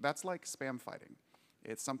like spam fighting.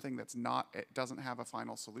 It's something that's it doesn't have a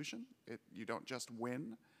final solution. You don't just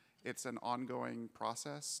win. It's an ongoing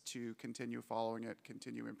process to continue following it,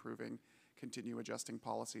 continue improving, continue adjusting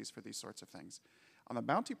policies for these sorts of things. On the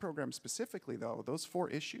bounty program specifically, though, those 4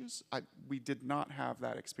 issues, we did not have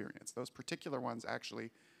that experience. Those particular ones actually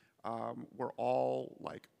were all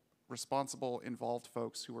like responsible, involved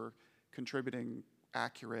folks who were contributing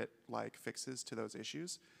accurate like fixes to those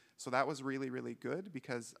issues. So that was really, really good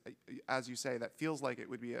because, as you say, that feels like it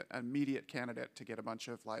would be an immediate candidate to get a bunch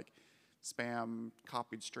of like spam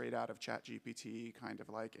copied straight out of ChatGPT kind of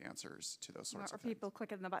like answers to those sorts of things. Or people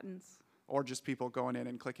clicking the buttons. Or just people going in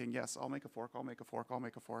and clicking, yes, I'll make a fork, I'll make a fork, I'll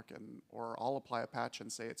make a fork, or I'll apply a patch and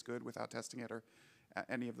say it's good without testing it, or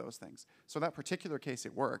any of those things. So that particular case,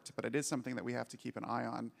 it worked, but it is something that we have to keep an eye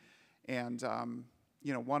on. And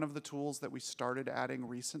you know, one of the tools that we started adding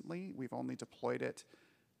recently, we've only deployed it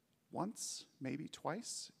once, maybe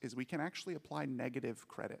twice, is we can actually apply negative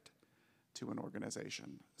credit to an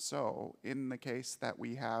organization. So in the case that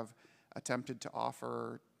we have attempted to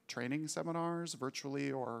offer training seminars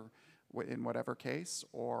virtually or in whatever case,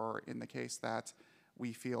 or in the case that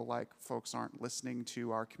we feel like folks aren't listening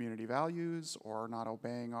to our community values or not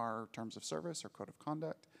obeying our terms of service or code of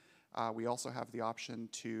conduct, we also have the option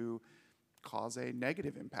to cause a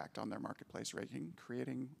negative impact on their marketplace ranking,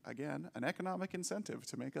 creating, again, an economic incentive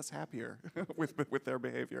to make us happier with their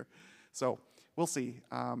behavior. So we'll see.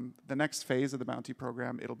 The next phase of the bounty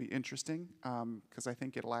program, it'll be interesting because I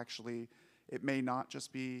think it may not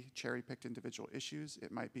just be cherry-picked individual issues.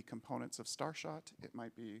 It might be components of Starshot. It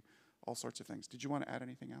might be all sorts of things. Did you want to add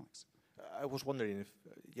anything, Alex? I was wondering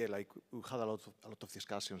if, like we had a lot of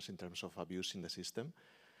discussions in terms of abusing the system.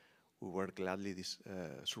 We were gladly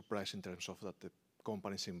surprised in terms of that the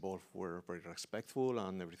companies involved were very respectful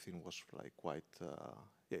and everything was like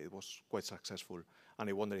it was quite successful. And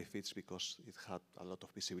I wonder if it's because it had a lot of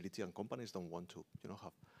visibility and companies don't want to,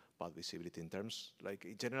 have bad visibility in terms, like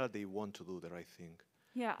in general, they want to do the right thing.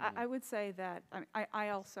 Yeah, I would say that I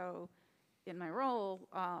also, in my role,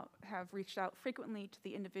 have reached out frequently to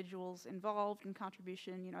the individuals involved in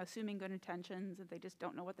contribution, assuming good intentions, that they just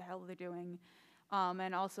don't know what the hell they're doing.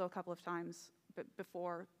 And also a couple of times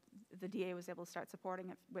before the DA was able to start supporting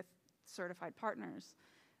it with certified partners,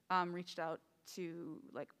 reached out to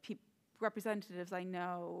like representatives I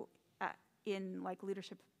know in like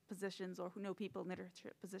leadership positions or who know people in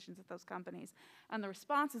leadership positions at those companies. And the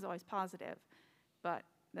response is always positive, but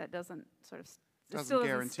that doesn't sort of doesn't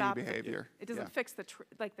guarantee behavior. It doesn't fix the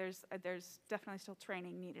there's definitely still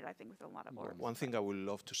training needed, I think, with a lot of orgs. One thing I would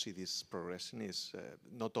love to see this progressing is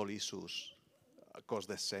not all issues cost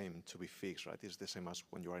the same to be fixed, right? It's the same as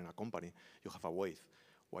when you are in a company. You have a wave.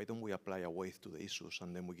 why don't we apply a weight to the issues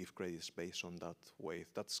and then we give credits based on that weight?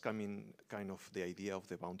 That's kind of the idea of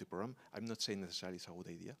the bounty program. I'm not saying necessarily it's a good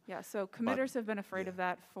idea. Yeah, so committers have been afraid of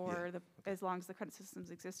that for Yeah. as long as the credit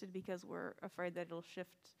systems existed, because we're afraid that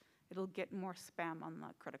it'll get more spam on the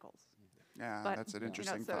criticals. Yeah, But, that's an you know,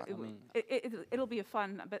 interesting so thought. it'll be a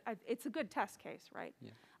fun, but it's a good test case, right?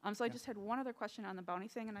 Yeah. So I just had one other question on the bounty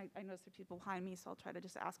thing, and I noticed there are people behind me, so I'll try to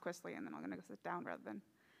just ask quickly, and then I'm going to go sit down rather than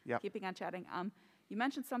Yep. keeping on chatting. You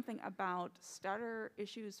mentioned something about starter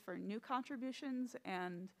issues for new contributions,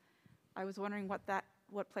 and I was wondering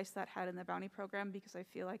what place that had in the bounty program, because I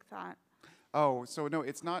feel like that. Oh, so no,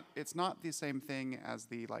 it's not the same thing as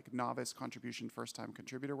the like novice contribution first time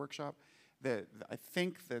contributor workshop. I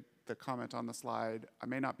think that the comment on the slide, I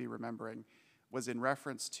may not be remembering, was in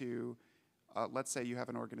reference to, let's say you have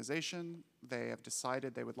an organization, they have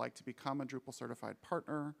decided they would like to become a Drupal certified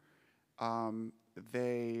partner.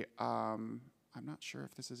 I'm not sure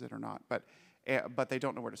if this is it or not, but they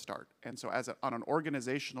don't know where to start. And so on an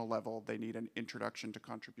organizational level, they need an introduction to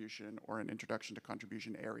contribution or an introduction to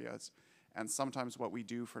contribution areas. And sometimes what we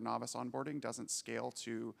do for novice onboarding doesn't scale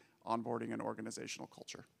to onboarding an organizational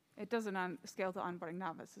culture. It doesn't scale to onboarding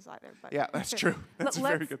novices either. But Yeah, that's true. That's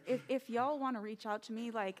very good. If y'all want to reach out to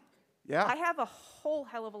me, like, Yeah. I have a whole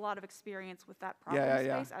hell of a lot of experience with that problem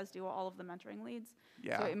space, as do all of the mentoring leads.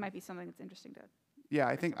 Yeah. So it might be something that's interesting to. Yeah,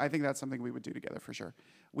 I think that's something we would do together for sure.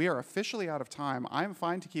 We are officially out of time. I'm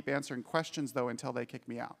fine to keep answering questions though until they kick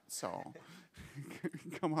me out. So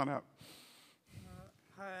come on up.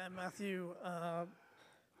 Hi, I'm Matthew.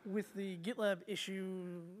 With the GitLab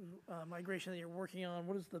issue migration that you're working on,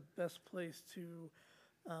 what is the best place to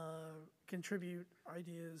contribute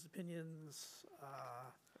ideas, opinions?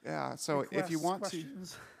 Yeah, so if you requests, want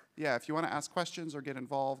questions? if you want to ask questions or get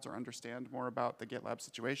involved or understand more about the GitLab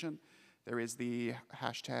situation, there is the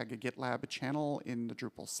hashtag GitLab channel in the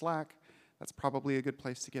Drupal Slack. That's probably a good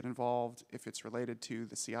place to get involved if it's related to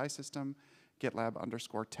the CI system.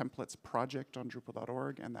 GitLab_templates project on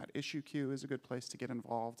Drupal.org, and that issue queue is a good place to get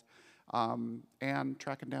involved. And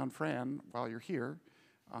tracking down Fran while you're here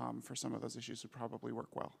for some of those issues would probably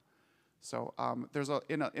work well. So there's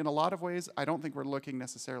in a lot of ways, I don't think we're looking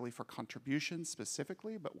necessarily for contributions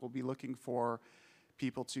specifically, but we'll be looking for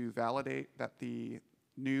people to validate that the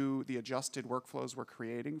adjusted workflows we're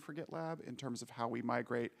creating for GitLab in terms of how we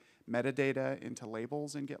migrate metadata into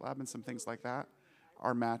labels in GitLab and some things like that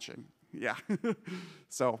are matching. Yeah.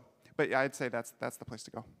 So, but yeah, I'd say that's the place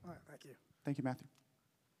to go. All right, thank you. Thank you, Matthew.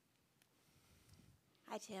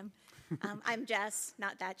 Hi, Tim. I'm Jess,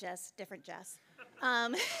 not that Jess, different Jess.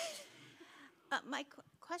 My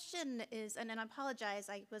question is, and I apologize,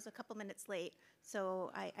 I was a couple minutes late,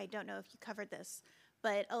 so I don't know if you covered this,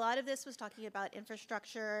 but a lot of this was talking about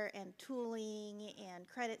infrastructure and tooling and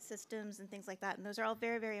credit systems and things like that, and those are all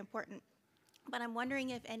very, very important. But I'm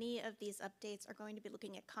wondering if any of these updates are going to be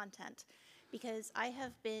looking at content, because I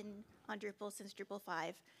have been on Drupal since Drupal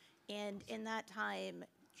 5, and in that time,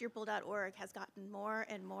 Drupal.org has gotten more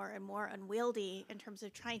and more and more unwieldy in terms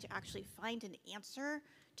of trying to actually find an answer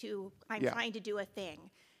to, I'm trying to do a thing.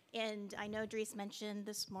 And I know Dries mentioned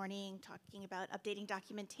this morning talking about updating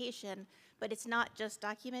documentation, but it's not just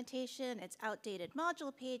documentation, it's outdated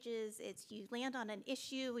module pages, it's you land on an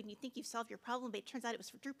issue and you think you've solved your problem, but it turns out it was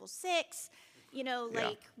for Drupal 6. You know,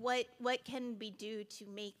 like what can we do to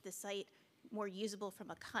make the site more usable from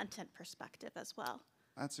a content perspective as well?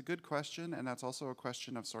 That's a good question, and that's also a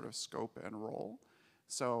question of sort of scope and role.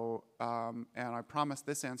 So, and I promise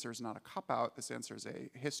this answer is not a cop-out, this answer is a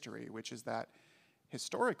history, which is that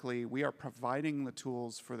historically, we are providing the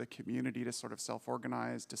tools for the community to sort of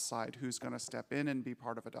self-organize, decide who's going to step in and be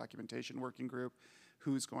part of a documentation working group,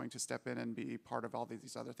 who's going to step in and be part of all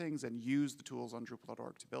these other things, and use the tools on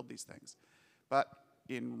Drupal.org to build these things. But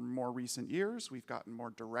in more recent years, we've gotten more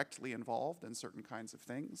directly involved in certain kinds of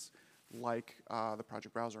things, like the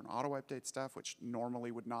project browser and auto update stuff, which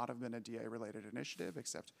normally would not have been a DA-related initiative,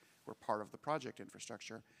 except we're part of the project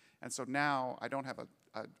infrastructure. And so now I don't have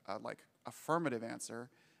a like affirmative answer,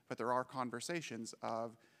 but there are conversations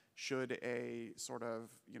of should a sort of,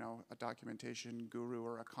 you know, a documentation guru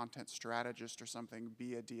or a content strategist or something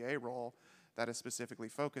be a DA role that is specifically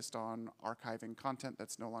focused on archiving content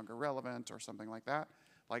that's no longer relevant or something like that.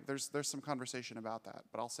 Like there's some conversation about that,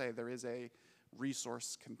 but I'll say there is a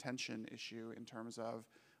resource contention issue in terms of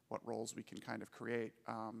what roles we can kind of create.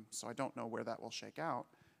 So I don't know where that will shake out,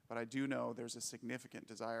 but I do know there's a significant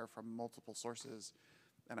desire from multiple sources,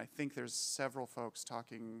 and I think there's several folks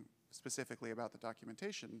talking specifically about the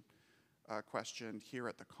documentation question here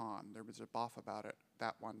at the con. There was a BOF about it,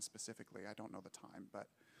 that one specifically. I don't know the time,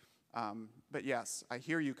 but yes, I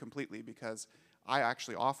hear you completely, because I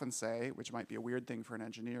actually often say, which might be a weird thing for an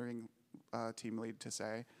engineering team lead to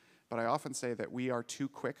say, but I often say that we are too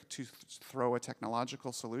quick to throw a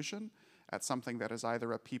technological solution at something that is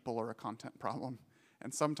either a people or a content problem.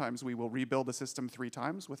 And sometimes we will rebuild a system 3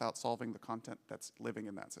 times without solving the content that's living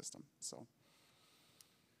in that system. So,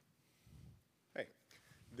 hey,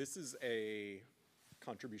 this is a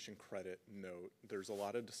contribution credit note. There's a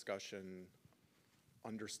lot of discussion,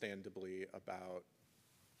 understandably, about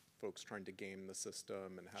folks trying to game the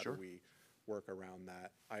system and how do we work around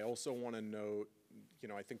that. I also want to note, you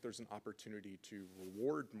know, I think there's an opportunity to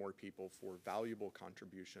reward more people for valuable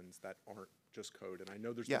contributions that aren't just code. And I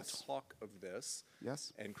know there's been talk of this.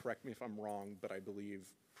 Yes. And correct me if I'm wrong, but I believe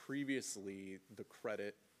previously the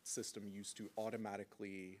credit system used to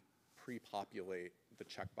automatically pre-populate the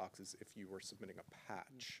checkboxes if you were submitting a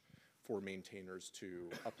patch for maintainers to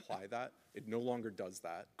apply that. It no longer does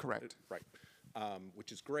that. Correct. Right.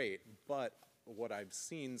 Which is great, but what I've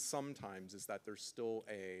seen sometimes is that there's still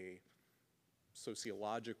a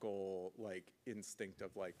sociological instinct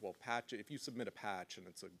of well, patch, if you submit a patch and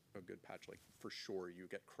it's a good patch, for sure you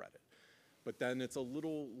get credit. But then it's a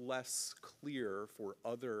little less clear for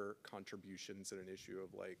other contributions in an issue of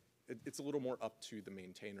it's a little more up to the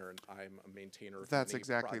maintainer, and I'm a maintainer of that's many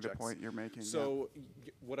exactly projects. the point you're making. So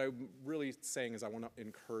what I'm really saying is I want to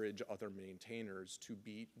encourage other maintainers to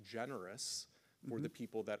be generous for the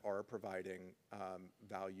people that are providing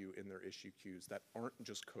value in their issue queues that aren't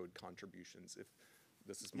just code contributions. If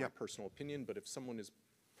this is my personal opinion, but if someone is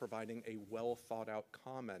providing a well thought out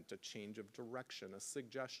comment, a change of direction, a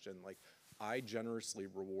suggestion, I generously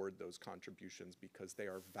reward those contributions because they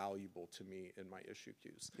are valuable to me in my issue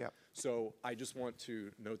queues. So I just want to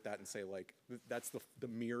note that and say that's the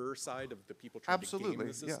mirror side of the people trying to game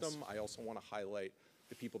the system. I also want to highlight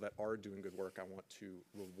the people that are doing good work. I want to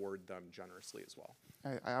reward them generously as well.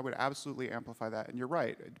 I would absolutely amplify that. And you're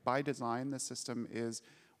right. By design, the system is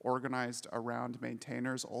organized around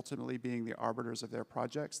maintainers ultimately being the arbiters of their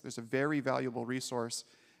projects. There's a very valuable resource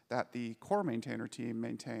that the core maintainer team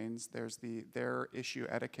maintains. There's their issue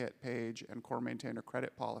etiquette page and core maintainer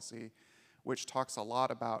credit policy, which talks a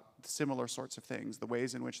lot about similar sorts of things, the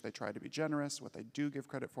ways in which they try to be generous, what they do give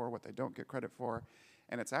credit for, what they don't get credit for.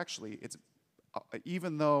 And it's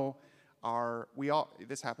even though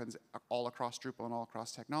this happens all across Drupal and all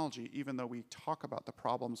across technology, even though we talk about the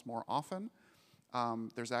problems more often,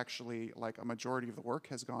 there's actually a majority of the work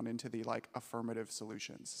has gone into the affirmative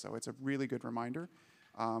solutions. So it's a really good reminder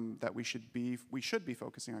that we should be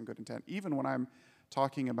focusing on good intent. Even when I'm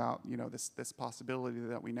talking about this possibility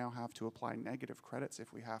that we now have to apply negative credits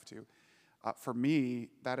if we have to, for me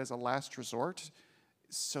that is a last resort,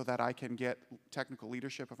 so that I can get technical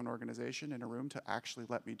leadership of an organization in a room to actually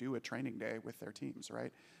let me do a training day with their teams,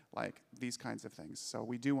 right? These kinds of things. So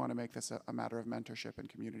we do want to make this a matter of mentorship and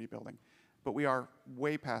community building. But we are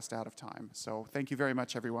way past out of time. So thank you very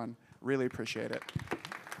much, everyone. Really appreciate it.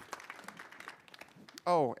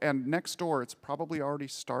 Oh, and next door, it's probably already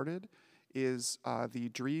started, is the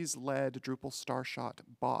Dries-led Drupal Starshot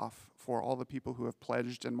BOF for all the people who have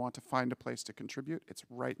pledged and want to find a place to contribute. It's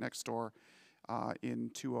right next door in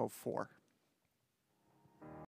 204.